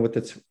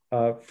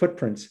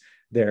footprints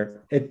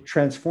there. It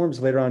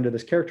transforms later on to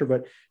this character,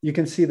 but you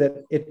can see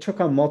that it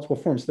took on multiple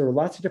forms. There were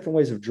lots of different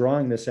ways of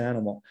drawing this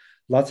animal,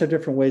 lots of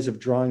different ways of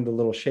drawing the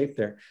little shape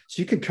there.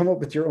 So you could come up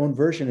with your own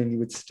version, and you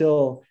would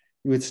still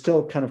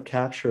kind of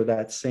capture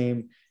that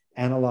same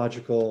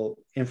analogical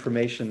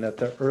information that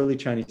the early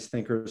Chinese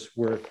thinkers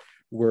were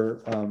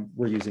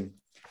using.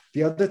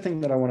 The other thing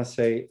that I want to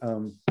say, I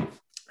know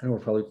we're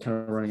probably kind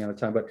of running out of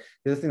time, but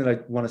the other thing that I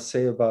want to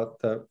say about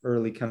the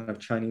early kind of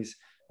Chinese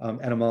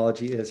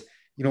etymology is,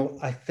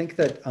 I think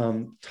that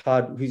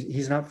Todd,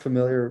 he's not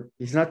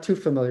too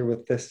familiar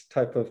with this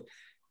type of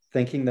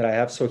thinking that I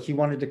have. So he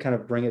wanted to kind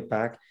of bring it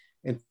back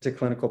into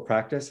clinical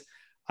practice.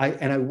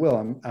 I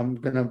will. I'm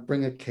going to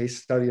bring a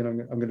case study, and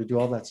I'm going to do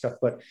all that stuff.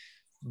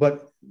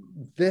 But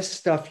this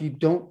stuff, you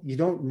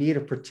don't need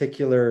a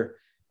particular.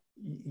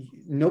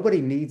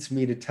 Nobody needs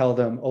me to tell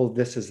them, oh,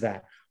 this is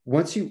that.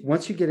 Once you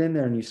get in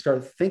there and you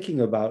start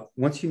thinking about,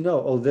 once you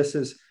know, oh, this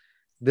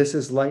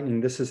is lightning,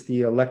 this is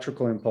the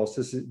electrical impulse,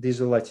 these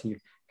are lights, and you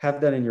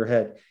have that in your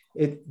head,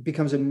 it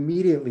becomes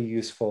immediately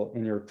useful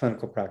in your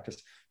clinical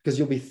practice because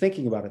you'll be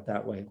thinking about it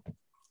that way.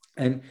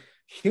 And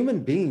human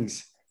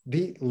beings,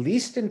 the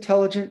least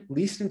intelligent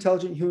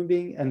human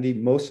being and the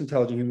most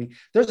intelligent human being,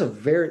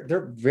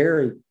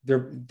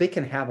 they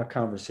can have a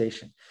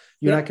conversation.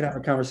 You and I can have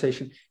a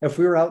conversation. If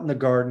we were out in the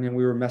garden and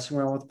we were messing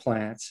around with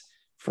plants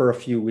for a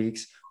few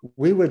weeks,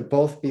 we would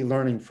both be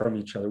learning from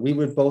each other. We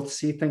would both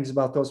see things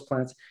about those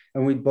plants,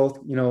 and we'd both,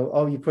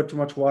 oh, you put too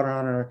much water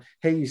on it, or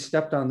hey, you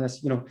stepped on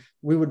this.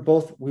 We would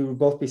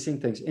both be seeing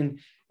things.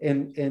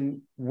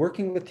 In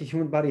working with the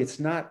human body, it's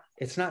not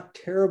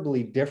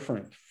terribly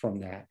different from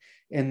that,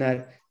 in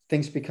that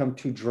things become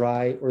too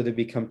dry or they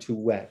become too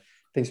wet.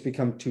 Things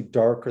become too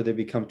dark or they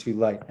become too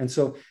light. And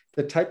so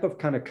the type of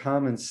kind of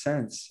common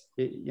sense,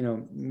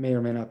 may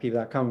or may not be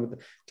that common, but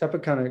the type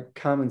of kind of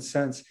common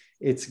sense,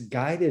 it's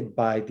guided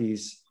by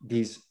these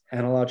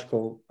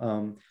analogical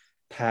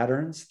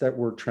patterns that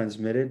were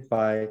transmitted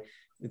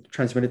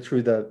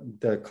through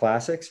the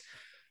classics.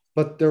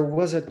 But there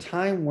was a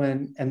time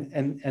when,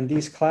 and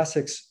these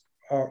classics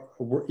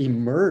were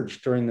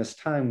emerged during this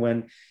time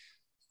when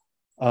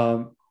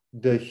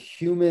the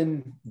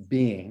human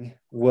being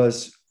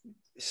was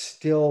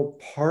still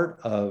part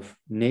of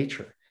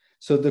nature.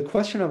 So the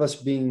question of us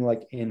being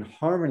like in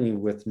harmony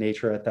with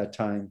nature at that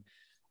time,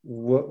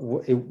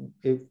 it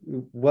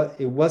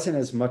wasn't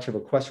as much of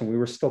a question. We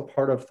were still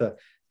part of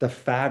the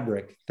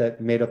fabric that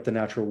made up the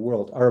natural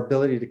world. Our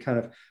ability to kind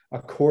of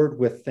accord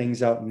with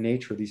things out in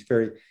nature, these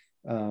very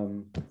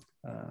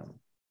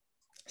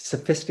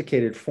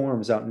sophisticated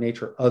forms out in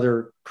nature,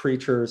 other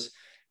creatures,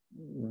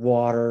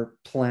 water,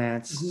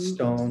 plants,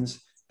 stones,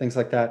 things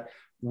like that.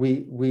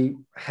 We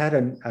had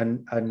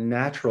a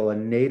natural, a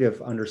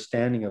native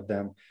understanding of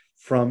them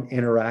from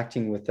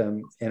interacting with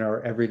them in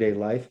our everyday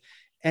life,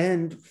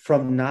 and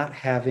from not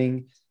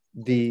having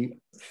the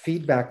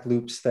feedback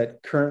loops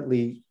that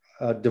currently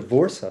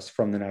divorce us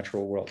from the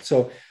natural world.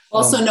 So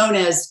also known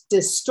as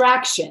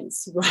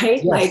distractions,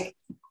 right? Yes. Like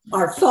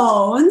our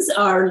phones,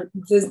 our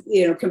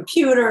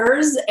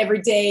computers,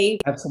 everyday,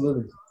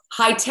 absolutely,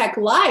 high-tech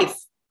life.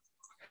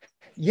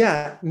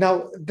 Yeah.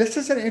 Now,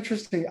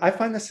 I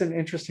find this an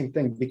interesting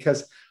thing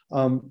because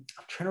I'm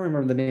trying to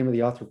remember the name of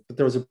the author, but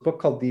there was a book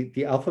called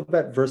The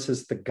Alphabet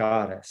versus the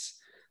Goddess.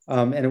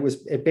 And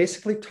it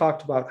basically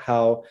talked about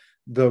how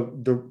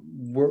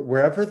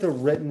wherever the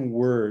written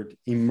word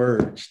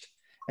emerged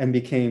and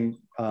became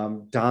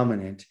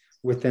dominant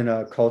within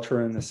a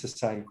culture and a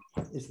society,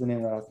 is the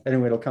name of it.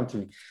 Anyway, it'll come to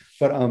me.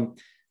 But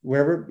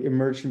wherever it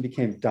emerged and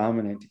became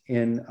dominant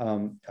in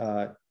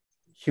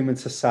human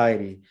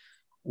society,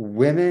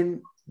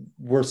 women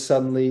were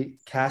suddenly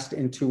cast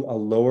into a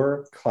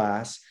lower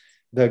class.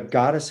 The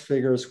goddess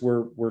figures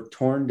were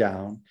torn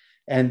down,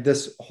 and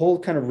this whole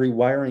kind of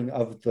rewiring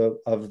of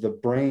the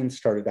brain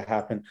started to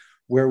happen,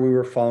 where we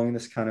were following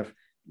this kind of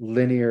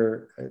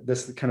linear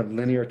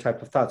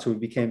type of thought. So we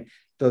became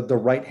the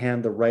right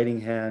hand, the writing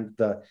hand,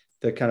 the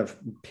kind of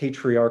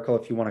patriarchal,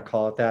 if you want to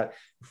call it that,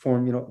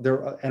 form.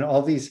 There and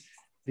all these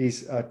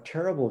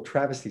terrible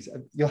travesties.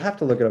 You'll have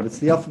to look it up. It's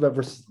The Alphabet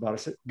versus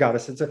the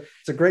Goddess. It's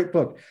a great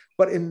book.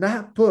 But in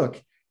that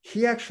book,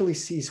 he actually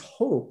sees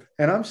hope,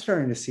 and I'm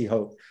starting to see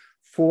hope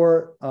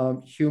for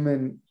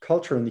human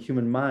culture and the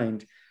human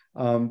mind,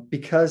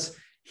 because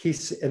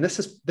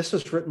this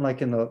was written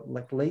like in the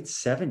late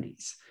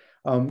 70s.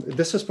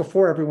 This was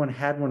before everyone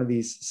had one of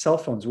these cell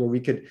phones where we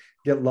could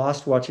get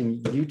lost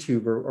watching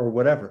YouTube or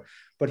whatever.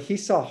 But he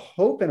saw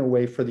hope in a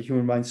way for the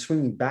human mind,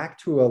 swinging back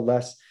to a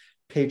less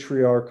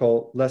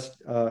patriarchal,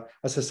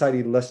 a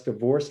society less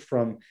divorced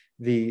from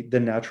the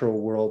natural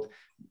world.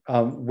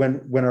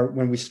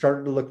 When we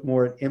started to look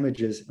more at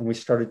images and we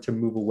started to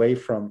move away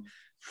from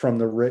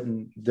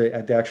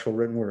the actual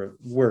written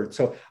word.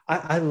 So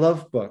I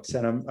love books,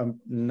 and I'm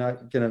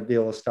not going to be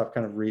able to stop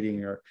kind of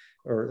reading or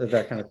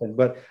that kind of thing.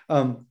 But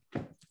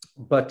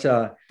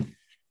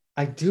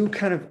I do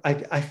kind of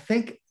I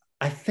think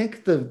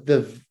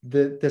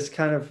this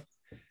kind of,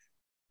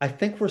 I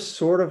think we're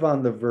sort of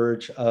on the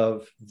verge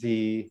of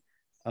the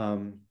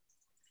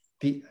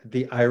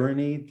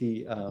irony,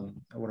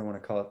 what do I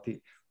want to call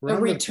it,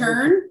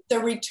 the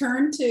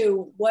return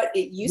to what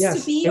it used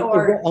to be,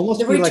 or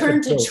the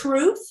return to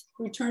truth.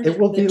 It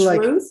will be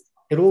like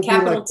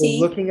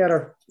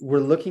we're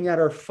looking at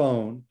our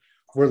phone,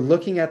 we're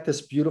looking at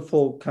this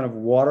beautiful kind of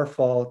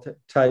waterfall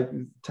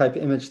type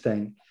image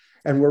thing,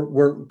 and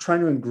we're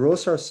trying to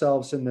engross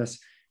ourselves in this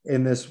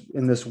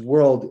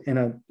world,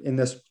 in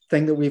this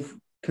thing that we've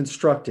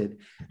constructed,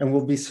 and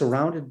we'll be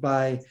surrounded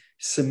by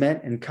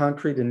cement and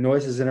concrete and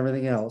noises and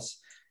everything else,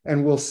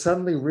 and we'll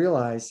suddenly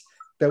realize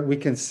that we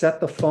can set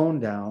the phone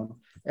down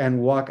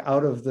and walk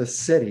out of the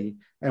city,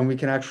 and we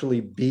can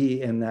actually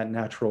be in that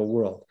natural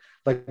world.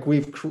 Like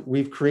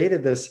we've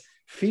created this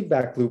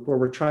feedback loop where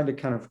we're trying to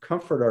kind of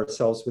comfort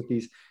ourselves with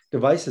these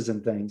devices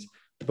and things,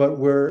 but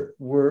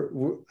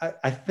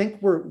I think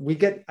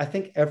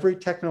every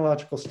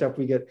technological step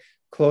we get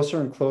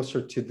closer and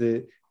closer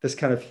to this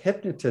kind of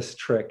hypnotist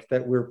trick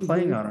that we're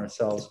playing on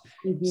ourselves,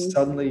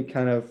 suddenly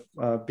kind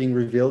of being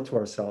revealed to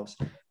ourselves.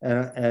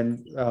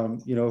 And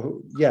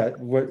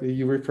what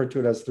you refer to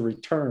it as the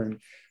return,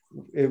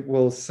 it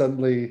will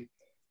suddenly,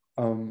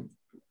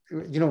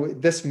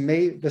 this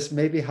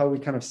may be how we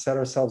kind of set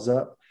ourselves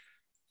up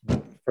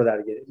for that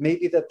again. It may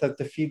be that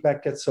the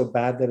feedback gets so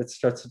bad that it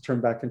starts to turn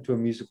back into a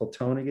musical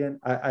tone again.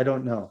 I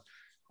don't know.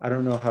 I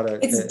don't know how to.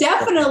 It's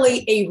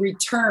definitely a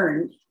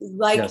return.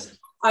 Like, yes.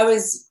 I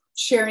was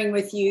sharing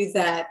with you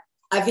that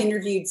I've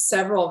interviewed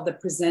several of the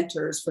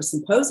presenters for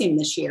Symposium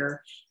this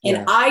year,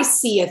 and I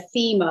see a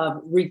theme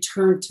of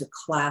return to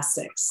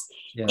classics.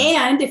 Yeah.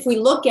 And if we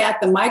look at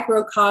the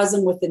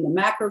microcosm within the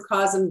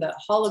macrocosm, the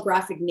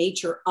holographic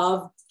nature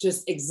of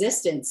just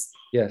existence,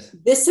 yes,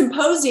 this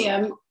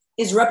symposium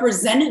is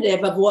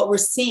representative of what we're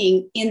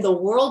seeing in the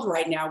world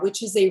right now,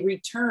 which is a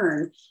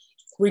return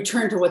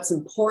to what's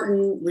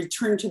important,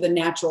 return to the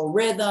natural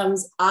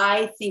rhythms.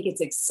 I think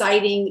it's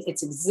exciting,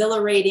 it's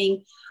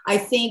exhilarating. I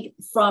think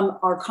from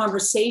our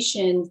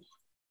conversation,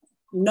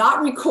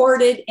 not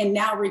recorded and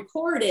now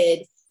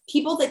recorded,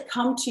 people that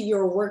come to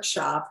your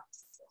workshop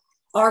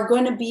are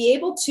going to be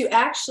able to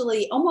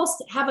actually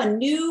almost have a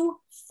new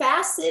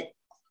facet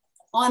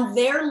on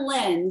their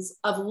lens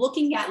of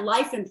looking at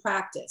life and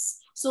practice.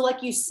 So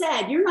like you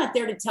said, you're not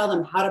there to tell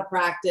them how to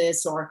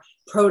practice or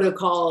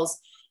protocols.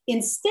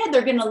 Instead,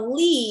 they're going to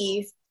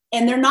leave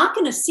and they're not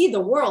going to see the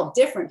world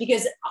different,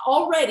 because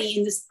already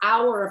in this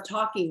hour of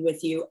talking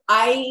with you,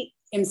 I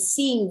am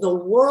seeing the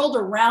world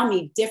around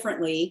me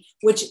differently,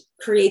 which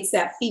creates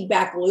that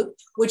feedback loop,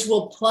 which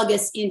will plug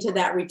us into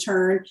that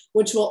return,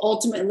 which will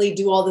ultimately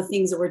do all the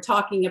things that we're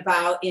talking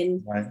about.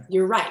 And right.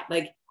 You're right.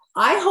 Like,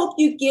 I hope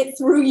you get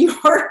through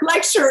your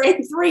lecture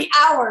in 3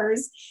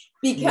 hours,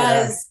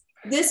 because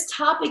this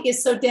topic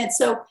is so dense.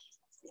 So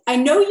I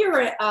know you're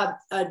a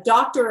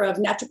doctor of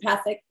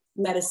naturopathic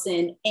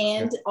medicine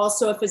and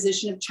also a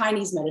physician of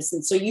Chinese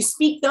medicine. So you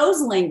speak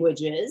those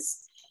languages,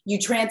 you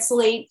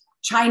translate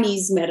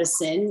Chinese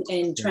medicine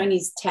and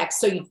Chinese text.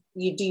 So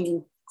you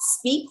do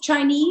speak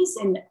Chinese,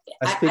 and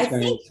I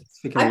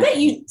bet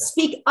you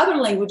speak other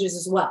languages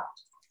as well.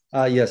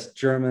 Yes,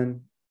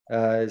 German.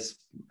 I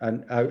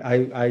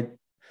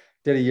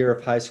did a year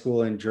of high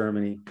school in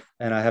Germany,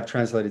 and I have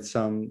translated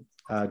some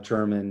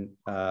German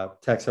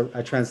text.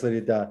 I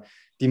translated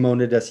Die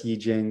Monde des I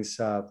Chings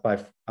by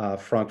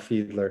Frank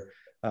Fiedler,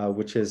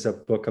 which is a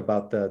book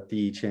about the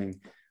I Ching,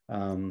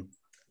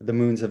 the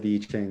moons of the I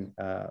Ching.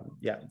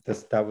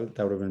 That would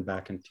have been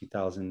back in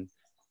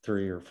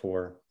 2003 or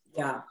 4.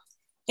 Yeah,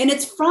 and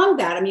it's from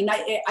that. I mean,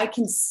 I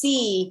can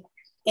see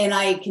and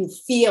I can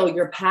feel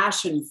your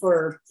passion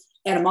for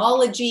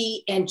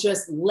etymology and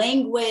just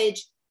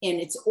language and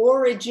its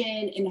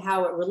origin and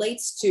how it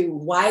relates to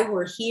why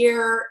we're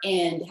here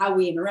and how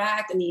we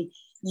interact. I mean,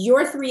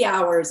 your 3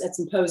 hours at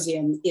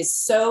Symposium is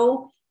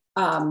so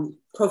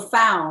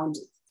profound,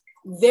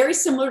 very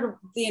similar to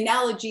the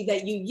analogy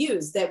that you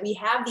use, that we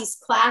have these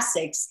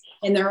classics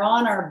and they're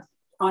on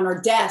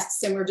our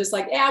desks and we're just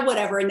like,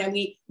 whatever. And then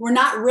we're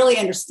not really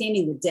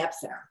understanding the depth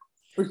there.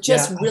 We're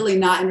just really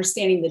not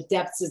understanding the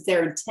depths that's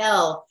there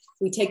until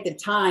we take the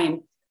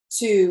time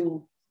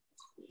to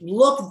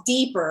look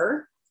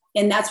deeper.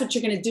 And that's what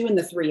you're going to do in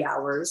the 3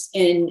 hours.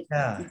 And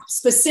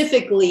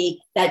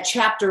specifically that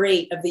chapter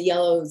 8 of the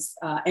Yellow's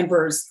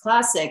Emperor's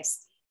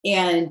Classics,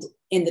 and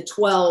in the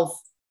 12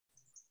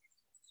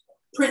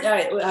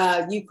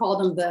 You call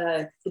them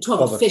the 12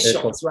 12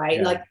 officials, right?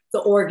 Yeah. Like the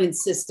organ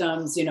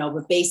systems,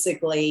 but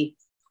basically,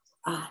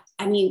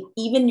 I mean,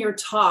 even your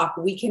talk,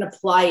 we can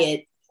apply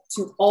it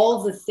to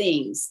all the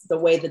things, the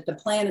way that the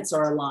planets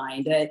are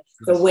aligned,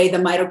 the way the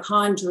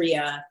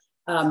mitochondria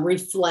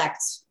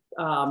reflect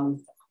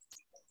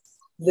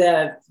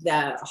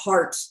the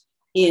heart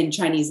in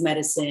Chinese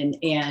medicine.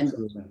 And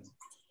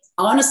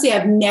honestly,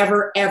 I've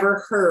never,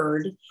 ever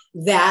heard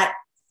that.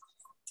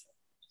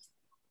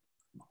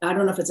 I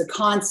don't know if it's a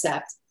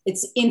concept,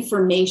 it's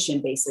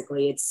information,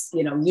 basically. It's,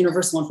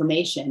 universal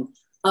information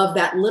of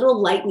that little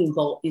lightning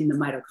bolt in the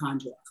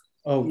mitochondria.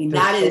 Oh, I mean,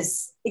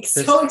 it's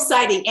so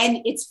exciting. And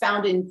it's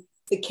found in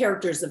the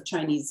characters of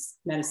Chinese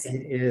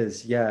medicine. It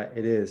is. Yeah,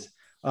 it is.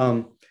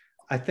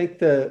 I think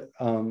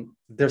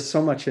there's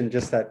so much in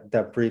just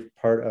that brief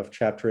part of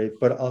chapter 8,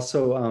 but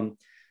also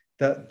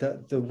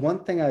the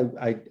one thing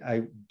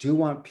I do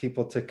want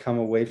people to come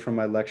away from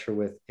my lecture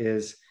with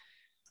is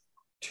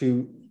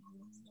to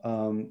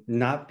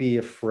not be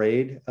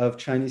afraid of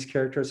Chinese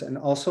characters, and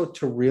also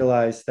to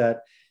realize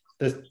that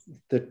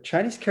the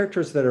Chinese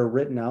characters that are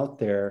written out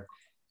there,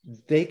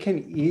 they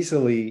can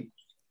easily,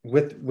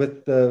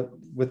 with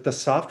the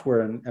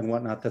software and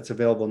whatnot that's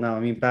available now. I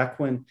mean, back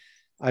when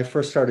I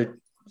first started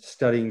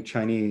studying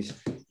Chinese,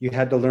 you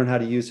had to learn how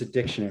to use a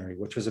dictionary,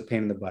 which was a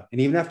pain in the butt.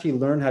 And even after you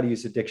learned how to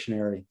use a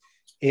dictionary,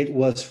 it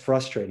was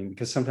frustrating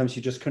because sometimes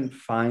you just couldn't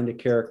find a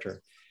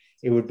character.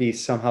 It would be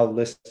somehow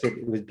listed,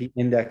 it would be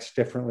indexed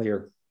differently.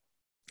 Or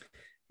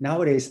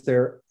nowadays,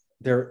 and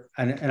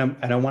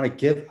I want to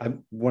give,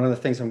 one of the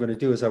things I'm going to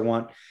do is I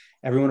want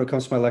everyone who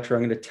comes to my lecture,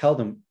 I'm going to tell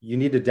them, you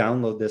need to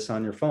download this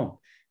on your phone.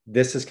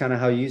 This is kind of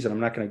how you use it. I'm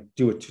not going to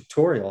do a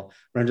tutorial,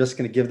 but I'm just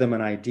going to give them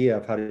an idea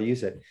of how to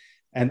use it.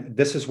 And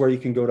this is where you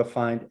can go to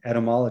find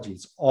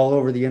etymologies all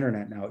over the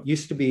internet now. It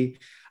used to be,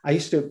 I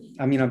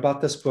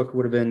bought this book,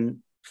 would have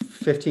been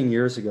 15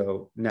 years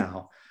ago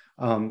now.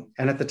 And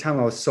at the time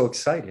I was so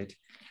excited.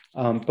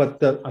 But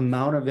the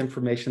amount of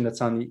information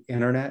that's on the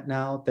internet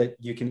now that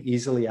you can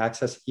easily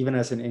access, even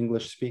as an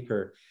English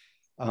speaker,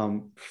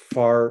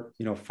 far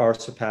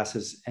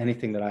surpasses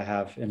anything that I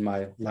have in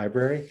my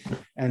library.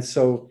 And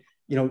so,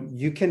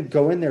 you can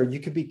go in there,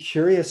 you could be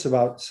curious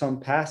about some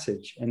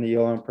passage in the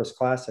Yellow Empress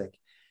Classic,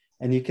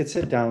 and you could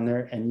sit down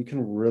there and you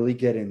can really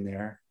get in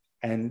there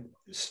and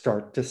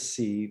start to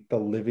see the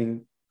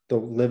living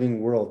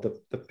world,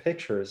 the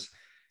pictures,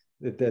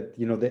 that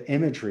the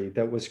imagery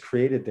that was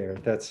created there,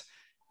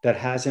 that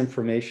has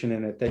information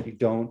in it that you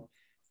don't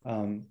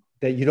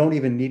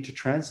even need to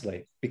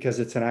translate, because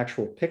it's an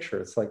actual picture.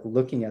 It's like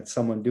looking at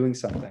someone doing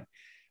something.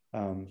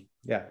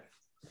 Yeah.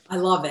 I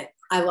love it.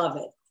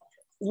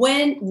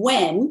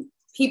 When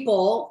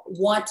people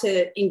want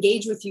to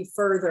engage with you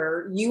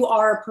further, you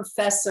are a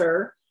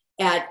professor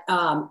at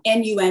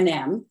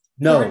NUNM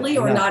currently,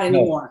 or not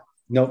anymore?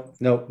 No.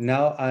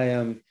 Now I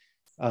am.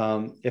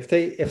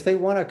 If they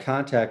want to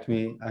contact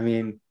me, I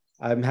mean,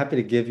 I'm happy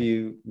to give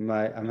you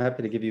my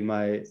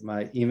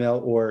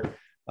email, or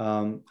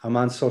I'm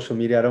on social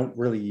media. I don't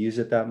really use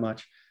it that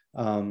much.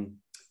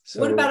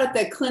 What about at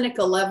the Clinic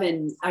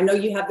 11? I know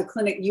you have the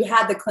clinic. You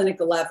had the Clinic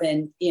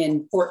 11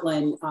 in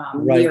Portland.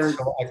 Right.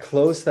 So I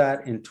closed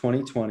that in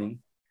 2020,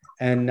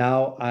 and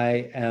now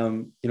I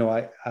am.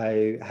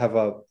 I have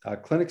a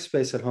clinic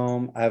space at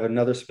home. I have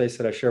another space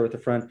that I share with a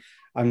friend.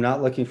 I'm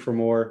not looking for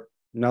more.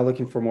 Not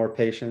looking for more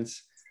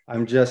patients.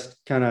 I'm just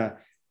kind of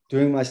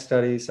doing my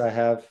studies. I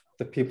have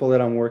the people that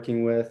I'm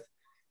working with.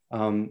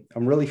 I'm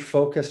really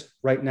focused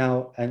right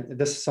now, and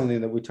this is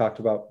something that we talked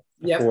about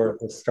before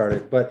this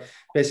started. But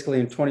basically,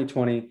 in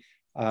 2020,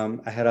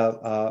 I had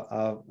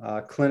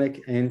a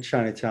clinic in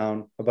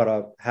Chinatown, about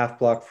a half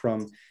block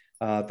from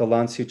the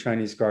Lansu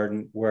Chinese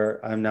Garden, where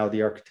I'm now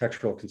the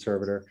architectural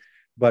conservator.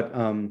 But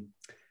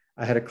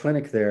I had a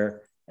clinic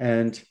there,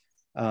 and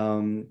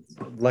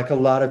like a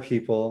lot of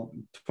people,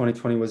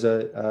 2020 was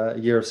a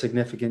year of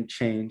significant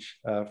change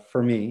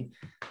for me.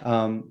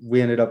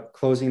 We ended up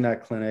closing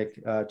that clinic.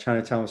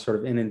 Chinatown was sort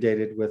of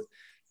inundated with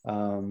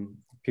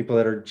people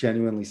that are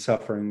genuinely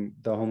suffering,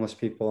 the homeless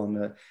people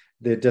and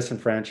the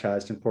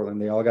disenfranchised in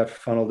Portland. They all got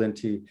funneled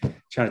into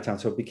Chinatown.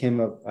 So it became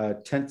a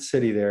tent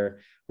city there.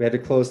 We had to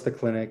close the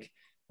clinic.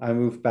 I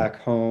moved back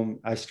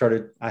home. I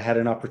had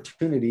an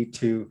opportunity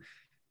to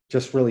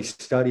just really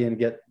study and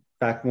get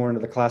back more into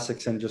the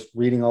classics, and just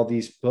reading all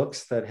these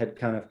books that had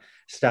kind of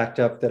stacked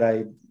up that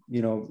I,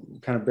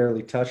 kind of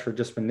barely touched or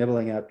just been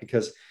nibbling at,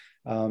 because,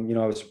 I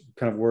was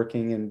kind of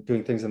working and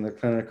doing things in the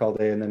clinic all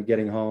day, and then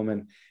getting home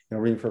and,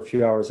 reading for a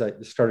few hours. I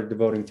started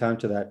devoting time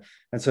to that.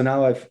 And so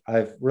now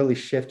I've really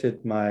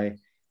shifted my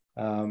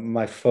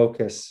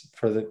focus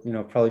for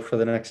probably for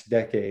the next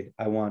decade.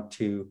 I want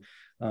to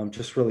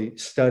just really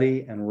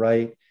study and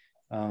write.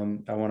 I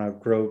want to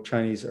grow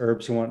Chinese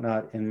herbs and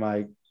whatnot in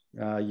my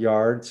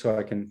yard, so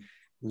I can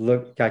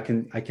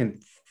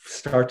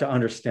start to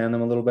understand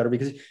them a little better,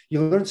 because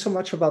you learn so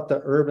much about the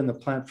herb and the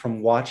plant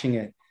from watching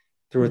it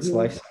through its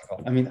life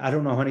cycle. I mean, I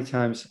don't know how many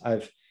times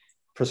I've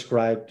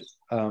prescribed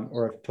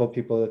or I've told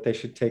people that they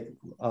should take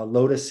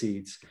lotus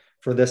seeds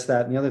for this,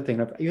 that, and the other thing.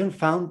 I've even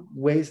found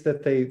ways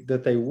that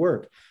they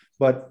work.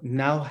 But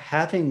now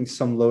having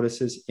some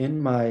lotuses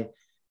in my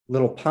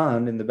little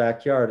pond in the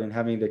backyard and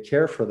having to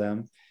care for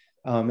them,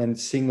 and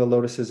seeing the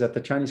lotuses at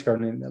the Chinese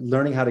garden and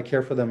learning how to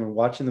care for them and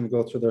watching them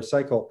go through their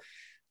cycle,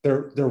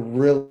 they're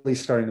really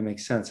starting to make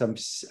sense.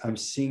 I'm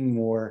seeing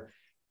more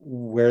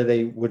where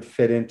they would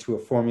fit into a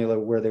formula,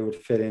 where they would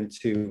fit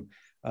into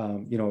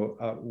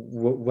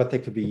what they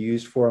could be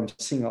used for. I'm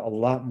seeing a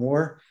lot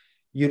more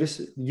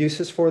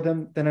uses for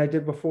them than I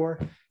did before.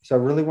 So I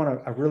really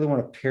want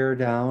to pare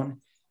down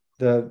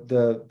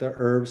the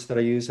herbs that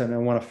I use, and I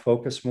want to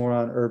focus more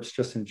on herbs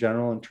just in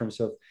general in terms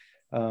of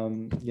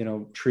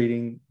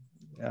treating,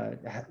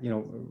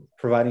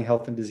 providing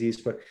health and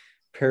disease, but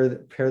pare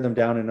them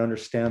down and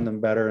understand them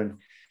better, and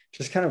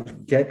just kind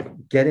of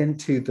get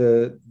into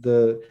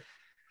the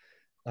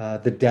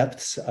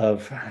depths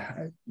of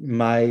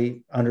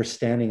my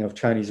understanding of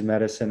Chinese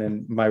medicine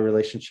and my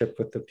relationship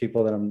with the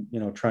people that I'm,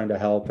 trying to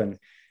help and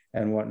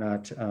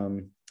whatnot.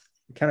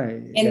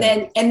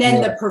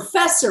 The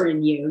professor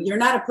in you, you're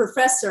not a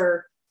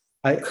professor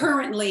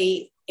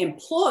currently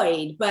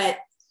employed, but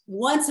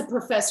once a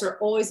professor,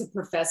 always a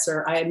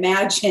professor. I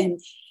imagine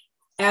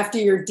after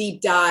your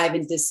deep dive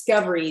and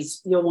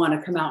discoveries, you'll want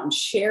to come out and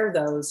share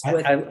those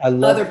with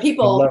other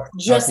people,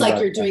 just like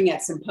you're doing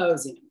at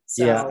Symposium.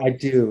 So. Yeah, I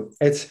do.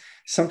 It's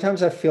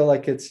sometimes I feel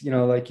like it's,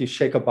 like you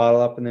shake a bottle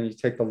up and then you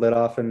take the lid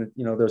off and,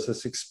 there's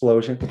this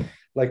explosion.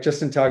 Like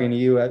just in talking to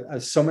you,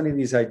 so many of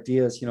these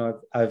ideas,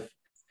 I've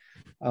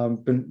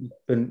been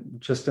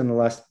just in the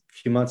last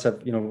few months,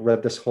 I've,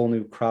 read this whole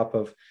new crop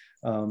of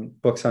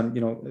books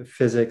on,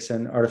 physics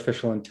and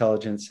artificial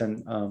intelligence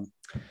and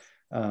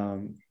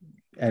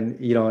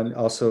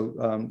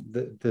also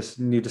this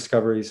new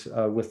discoveries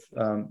with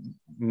the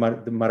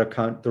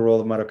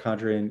role of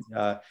mitochondria and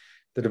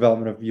the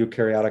development of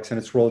eukaryotics and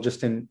its role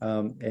just in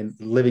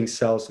living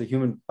cells, the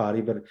human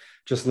body, but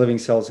just living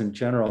cells in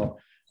general.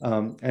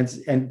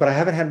 But I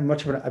haven't had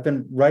much of I've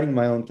been writing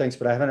my own things,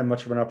 but I haven't had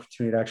much of an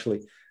opportunity to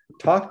actually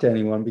talk to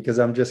anyone because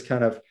I'm just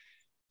kind of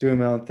doing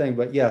my own thing.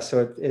 But yeah,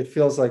 so it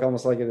feels like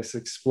almost like this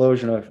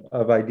explosion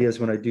of ideas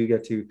when I do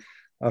get to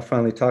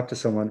finally talk to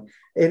someone.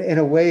 In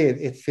a way,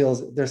 it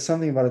feels, there's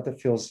something about it that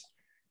feels,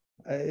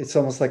 it's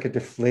almost like a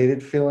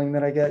deflated feeling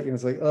that I get.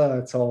 It's like,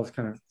 it's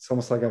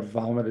almost like I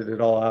vomited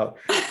it all out.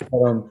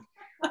 You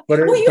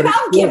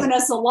have given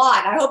us a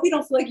lot. I hope you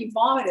don't feel like you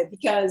vomited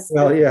because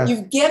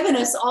you've given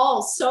us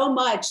all so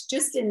much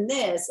just in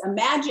this.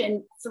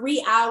 Imagine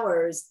 3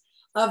 hours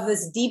of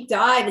this deep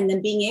dive and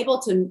then being able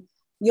to,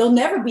 you'll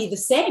never be the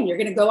same. You're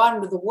going to go out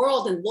into the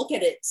world and look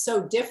at it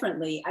so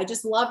differently. I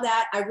just love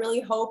that. I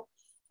really hope,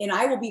 and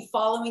I will be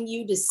following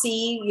you to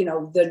see,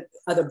 the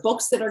other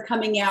books that are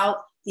coming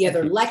out, the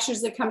other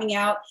lectures that are coming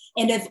out.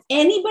 And if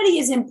anybody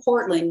is in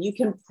Portland, you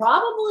can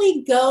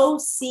probably go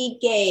see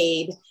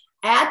Gabe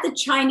at the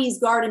Chinese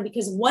Garden,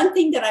 because one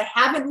thing that I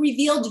haven't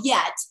revealed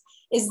yet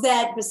is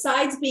that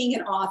besides being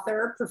an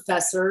author,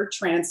 professor,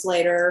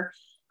 translator,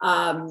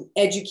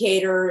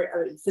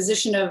 educator,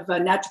 physician of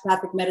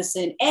naturopathic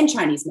medicine and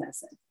Chinese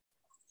medicine,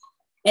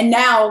 and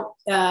now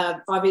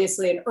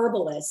obviously an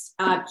herbalist,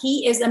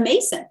 he is a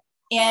Mason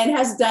and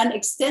has done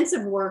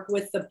extensive work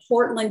with the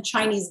Portland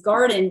Chinese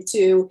Garden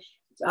to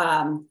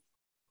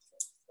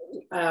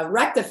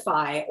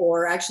rectify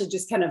or actually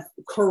just kind of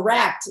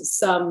correct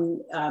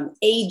some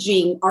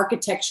aging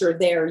architecture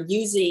there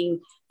using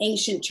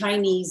ancient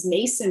Chinese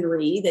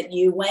masonry that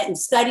you went and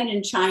studied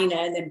in China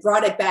and then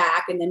brought it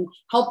back and then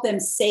helped them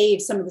save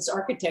some of this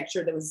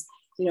architecture that was,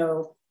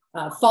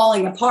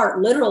 falling apart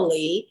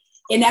literally.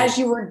 And as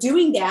you were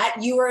doing that,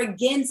 you were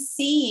again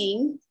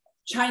seeing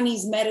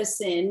Chinese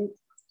medicine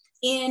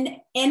in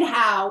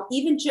how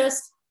even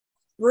just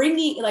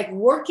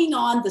working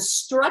on the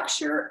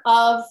structure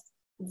of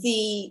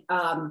the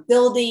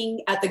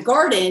building at the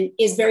garden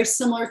is very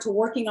similar to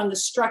working on the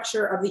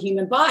structure of the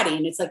human body.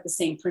 And it's like the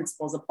same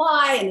principles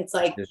apply. And it's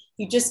like,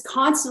 you just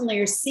constantly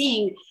are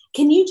seeing.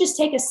 Can you just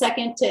take a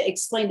second to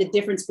explain the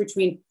difference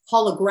between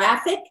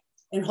holographic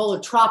and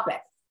holotropic?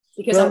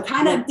 Because I'm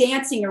kind of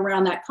dancing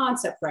around that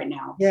concept right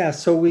now. Yeah.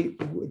 So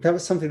that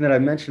was something that I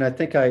mentioned. I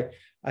think I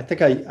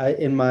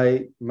in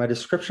my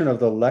description of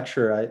the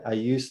lecture, I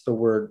used the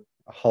word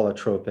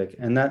holotropic,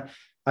 and that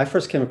I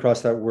first came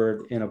across that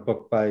word in a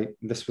book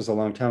this was a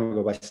long time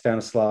ago, by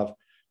Stanislav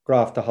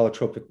Grof, The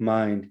Holotropic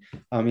Mind.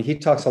 He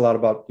talks a lot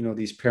about,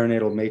 these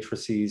perinatal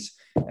matrices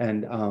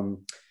and a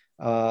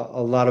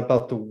lot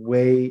about the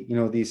way,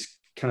 these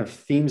kind of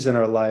themes in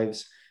our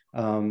lives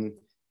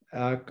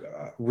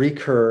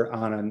recur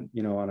on an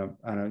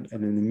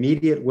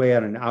immediate way,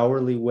 on an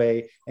hourly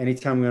way,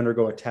 anytime we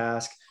undergo a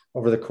task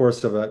over the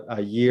course of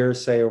a year,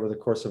 say over the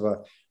course of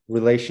a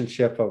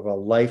relationship of a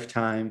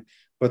lifetime,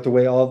 but the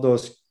way all of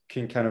those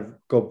can kind of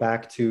go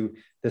back to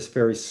this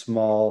very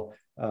small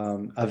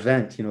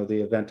event,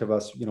 the event of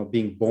us,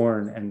 being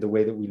born, and the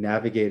way that we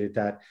navigated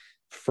that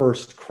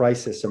first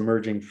crisis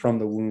emerging from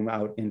the womb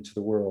out into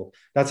the world.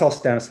 That's all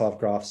Stanislav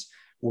Grof's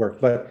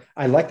work. But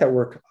I like that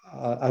work.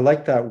 I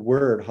like that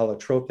word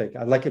holotropic.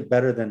 I like it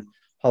better than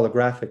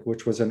Holographic,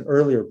 which was an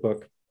earlier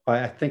book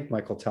by, I think,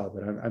 Michael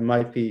Talbot. I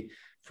might be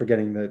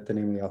forgetting the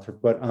name of the author,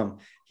 but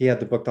he had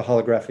the book, The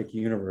Holographic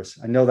Universe.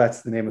 I know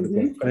that's the name of the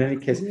book, but in any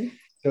case,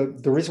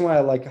 the reason why I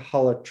like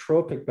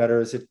holotropic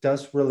better is it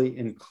does really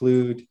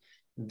include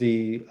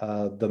the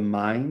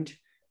mind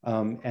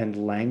and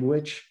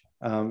language,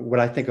 what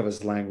I think of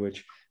as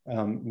language.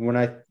 When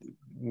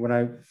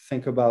I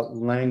think about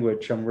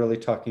language, I'm really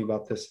talking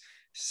about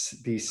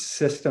these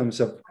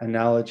systems of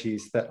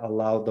analogies that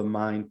allow the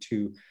mind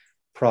to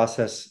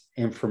process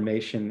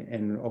information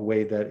in a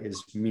way that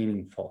is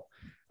meaningful,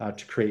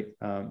 to create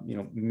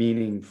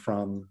meaning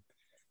from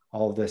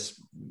all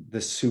this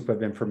soup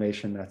of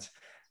information that's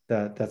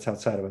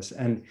outside of us.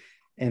 And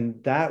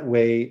in that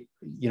way,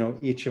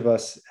 each of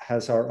us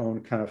has our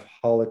own kind of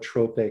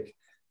holotropic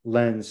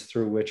lens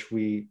through which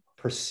we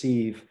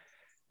perceive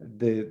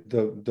the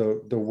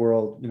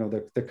world,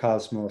 the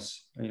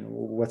cosmos,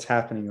 what's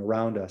happening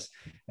around us,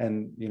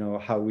 and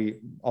how we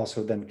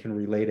also then can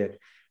relate it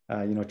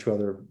to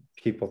other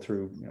people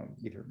through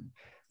either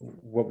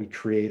what we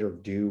create or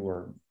do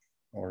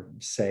or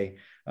say.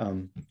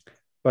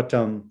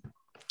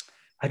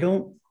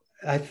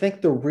 I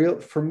think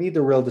for me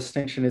the real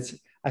distinction is,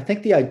 I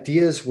think the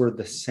ideas were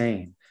the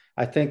same.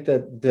 I think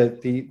that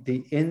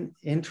the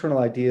internal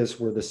ideas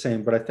were the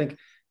same, but I think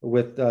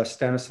with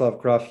Stanislav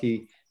Grof,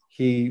 he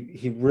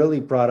really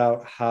brought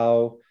out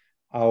how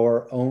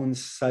our own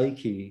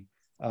psyche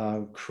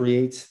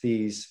creates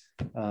these.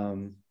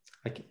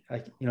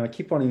 I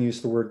keep wanting to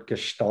use the word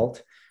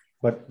gestalt,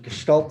 but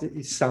gestalt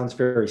sounds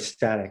very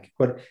static.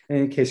 But in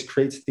any case,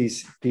 creates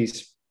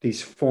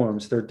these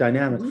forms. They're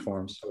dynamic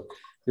forms. So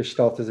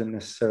gestalt isn't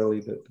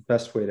necessarily the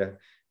best way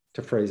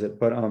to phrase it,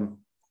 but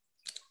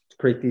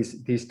create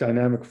these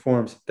dynamic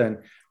forms,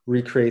 then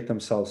recreate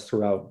themselves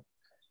throughout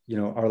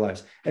our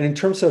lives. And in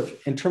terms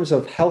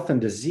of health and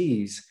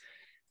disease,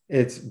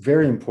 it's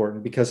very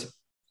important, because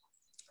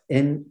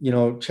in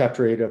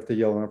chapter 8 of the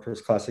Yellow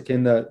Emperor's Classic,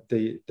 in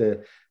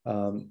the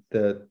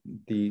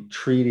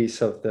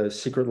treatise of the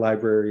secret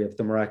library of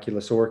the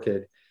miraculous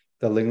orchid,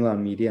 the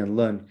Linglan Midian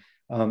Lun,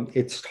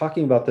 it's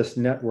talking about this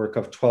network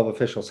of 12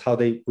 officials, how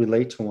they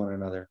relate to one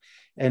another.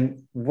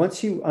 And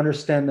once you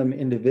understand them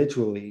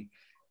individually,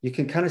 you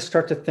can kind of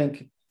start to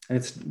think, and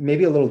it's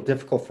maybe a little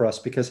difficult for us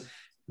because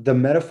the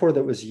metaphor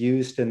that was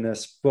used in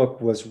this book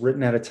was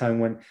written at a time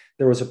when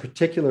there was a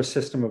particular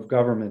system of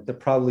government that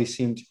probably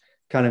seemed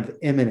kind of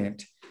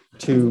imminent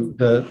to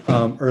the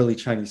early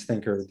Chinese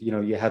thinker.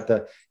 You had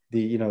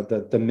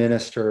the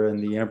minister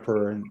and the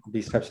emperor and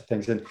these types of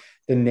things, and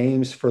the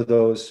names for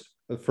those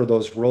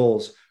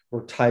roles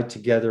were tied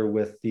together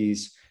with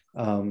these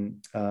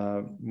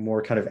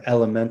more kind of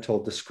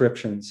elemental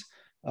descriptions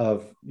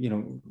of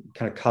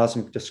kind of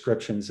cosmic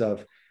descriptions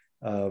of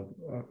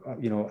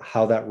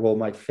how that role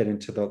might fit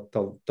into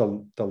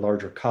the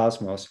larger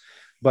cosmos.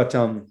 But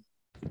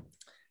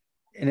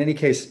in any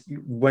case,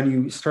 when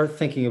you start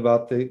thinking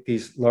about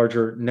these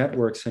larger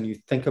networks and you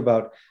think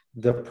about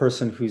the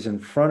person who's in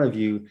front of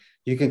you,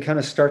 you can kind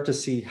of start to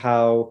see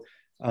how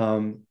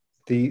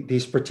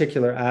these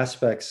particular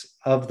aspects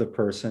of the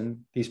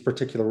person, these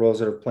particular roles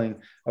that are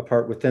playing a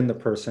part within the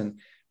person,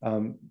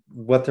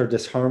 what their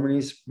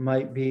disharmonies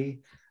might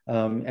be,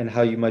 and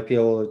how you might be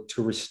able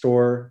to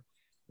restore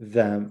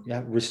them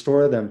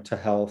to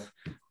health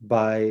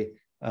by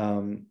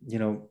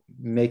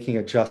making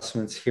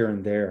adjustments here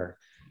and there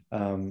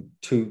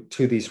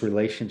to these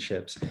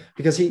relationships.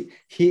 Because the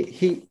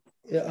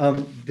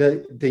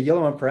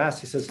Yellow Emperor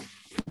asks, he says,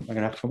 I'm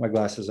gonna have to put my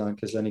glasses on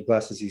because I need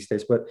glasses these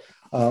days, but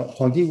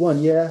Huangdi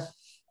Wan Ye,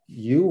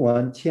 Yu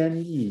Wan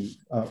Tian Yi.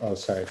 Oh,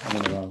 sorry, I'm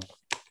in the wrong.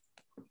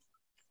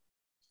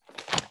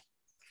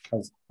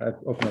 I've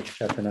opened up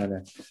chapter 9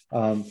 there.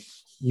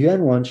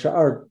 Yuan Wan Shi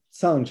Er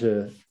Zang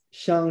Zhi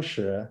Xiang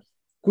Shi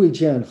Gui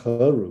Jian He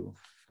Ru.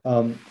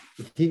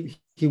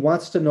 He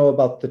wants to know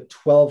about the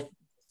 12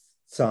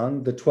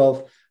 zang, the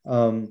 12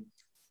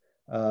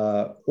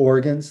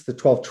 organs, the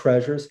 12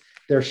 treasures.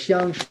 They're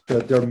xiang shi,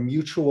 they're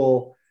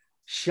mutual.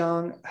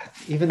 Xiang,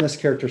 even this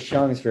character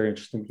Xiang is very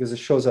interesting because it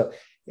shows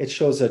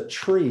a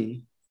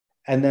tree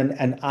and then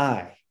an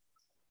eye.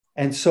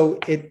 And so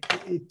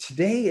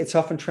today it's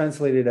often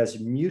translated as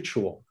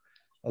mutual.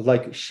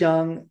 Like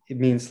xiang, it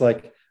means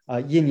like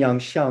yin yang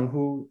xiang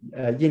hu,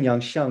 yin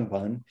yang xiang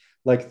ban,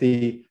 like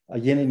the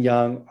yin and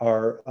yang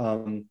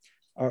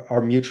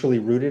are mutually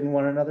rooted in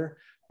one another.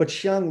 But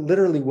xiang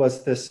literally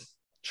was this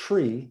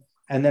tree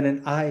and then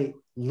an eye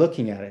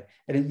looking at it.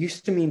 And it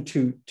used to mean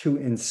to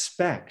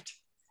inspect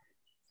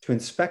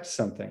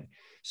something.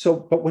 So,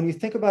 but when you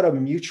think about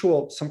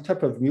some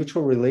type of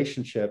mutual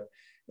relationship,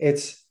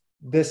 it's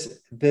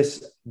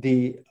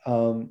the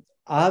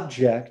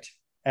object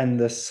and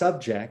the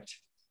subject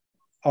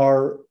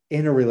are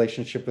in a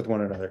relationship with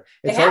one another.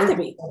 They have to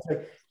be.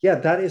 Yeah,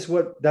 that's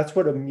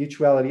what a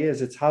mutuality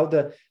is. It's how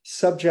the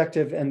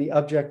subjective and the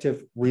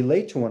objective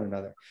relate to one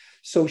another.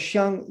 So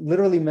xiang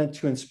literally meant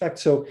to inspect.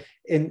 So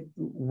in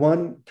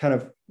one kind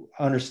of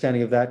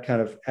understanding of that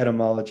kind of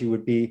etymology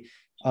would be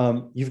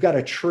you've got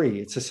a tree.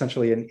 It's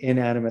essentially an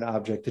inanimate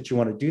object that you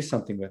want to do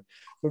something with.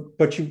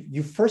 But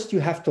you first, you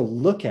have to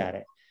look at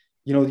it.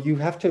 You know, you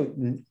have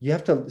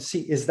to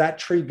see, is that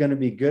tree going to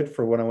be good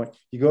for what I want?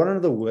 You go out into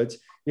the woods,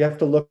 you have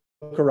to look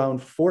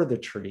around for the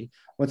tree.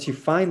 Once you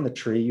find the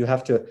tree, you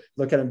have to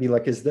look at it and be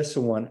like, is this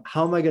the one?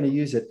 How am I going to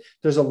use it?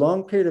 There's a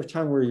long period of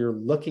time where you're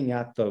looking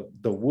at the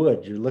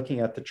wood, you're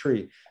looking at the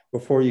tree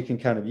before you can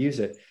kind of use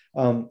it.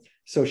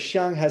 So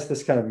xiang has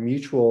this kind of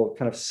mutual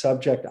kind of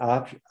subject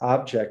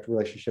object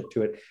relationship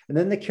to it. And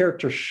then the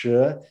character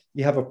shi,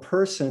 you have a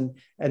person,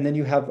 and then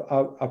you have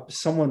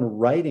someone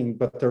writing,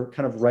 but they're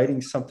kind of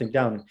writing something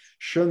down.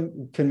 Shi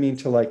can mean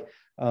to like,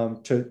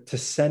 to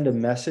send a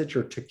message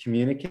or to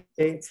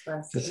communicate,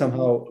 to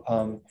somehow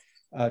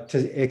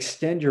to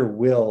extend your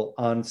will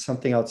on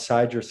something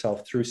outside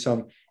yourself through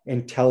some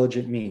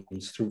intelligent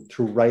means,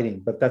 through writing.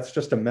 But that's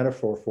just a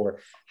metaphor for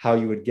how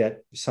you would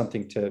get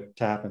something to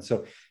happen.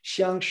 So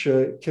xiang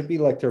shi could be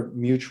like their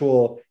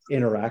mutual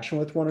interaction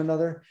with one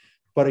another.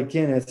 But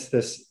again, it's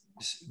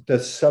the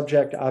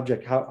subject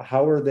object.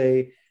 How are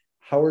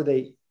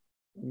they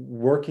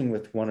working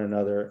with one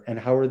another, and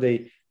how are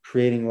they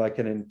creating like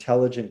an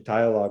intelligent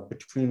dialogue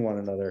between one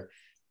another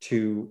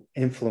to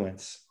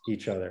influence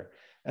each other?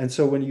 And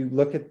so when you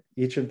look at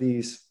each of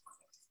these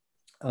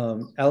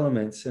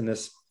elements in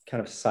this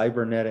kind of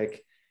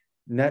cybernetic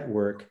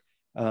network,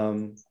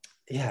 and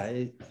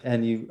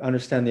you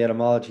understand the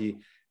etymology,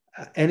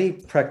 any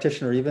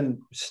practitioner,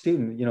 even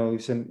student, you know,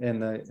 who's in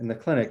the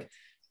clinic,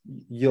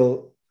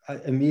 you'll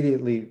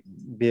immediately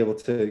be able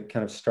to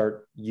kind of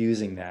start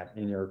using that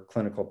in your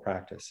clinical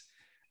practice.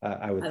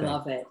 I would think.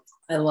 Love it.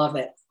 I love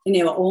it. And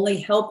it will only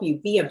help you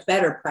be a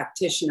better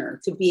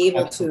practitioner, to be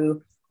able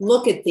to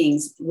look at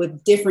things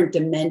with different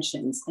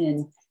dimensions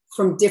and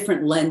from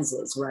different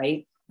lenses,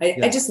 right?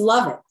 I just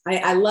love it.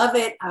 I love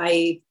it.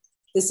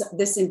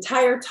 This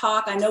entire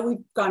talk, I know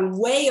we've gone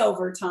way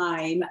over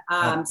time.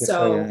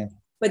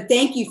 But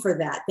thank you for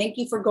that. Thank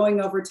you for going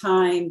over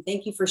time.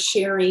 Thank you for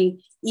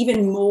sharing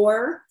even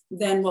more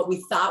than what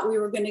we thought we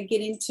were going to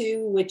get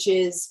into, which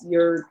is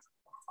your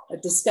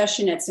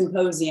discussion at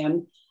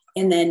Symposium.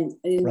 And then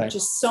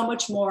just so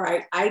much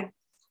more.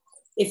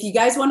 If you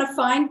guys want to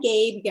find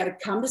Gabe, you got to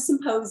come to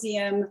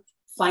Symposium,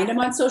 find him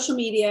on social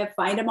media,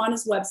 find him on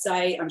his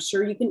website. I'm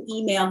sure you can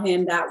email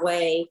him that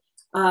way.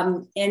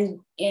 And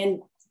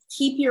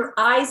keep your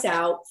eyes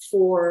out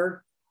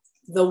for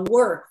the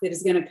work that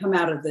is going to come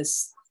out of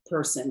this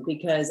person,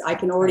 because I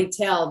can already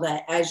tell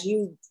that as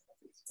you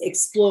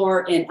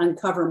explore and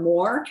uncover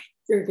more,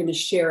 you're going to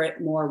share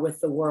it more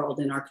with the world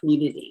and our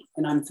community.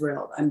 And I'm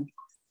thrilled.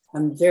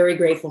 I'm very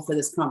grateful for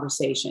this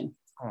conversation.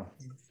 Oh,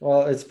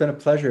 well, it's been a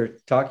pleasure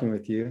talking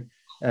with you.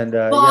 And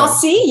I'll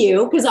see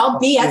you, because I'll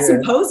be at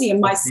Symposium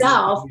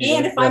myself.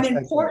 And if I'm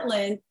in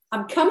Portland,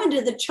 I'm coming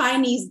to the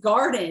Chinese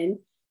Garden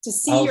to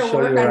see your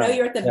work. I know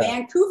you're at the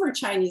Vancouver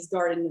Chinese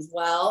Garden as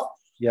well.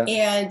 Yeah.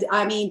 And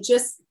I mean,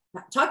 just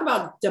talk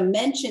about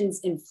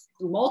dimensions and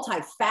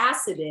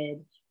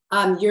multifaceted.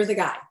 You're the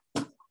guy.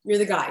 You're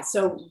the guy.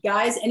 So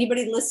guys,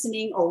 anybody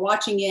listening or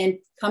watching in,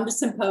 come to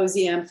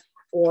Symposium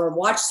or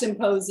watch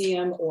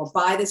Symposium or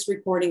buy this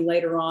recording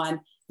later on,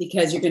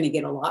 because you're going to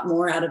get a lot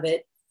more out of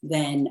it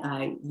than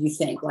you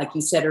think. Like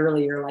you said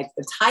earlier, like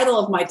the title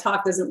of my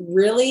talk doesn't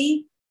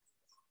really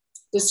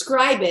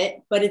describe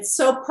it, but it's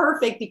so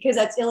perfect because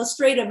that's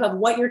illustrative of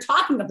what you're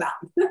talking about.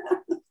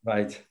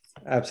 Right.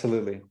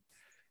 Absolutely.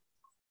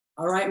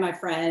 All right, my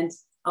friend.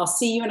 I'll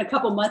see you in a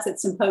couple months at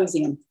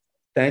Symposium.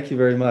 Thank you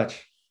very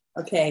much.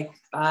 Okay.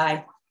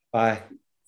 Bye. Bye.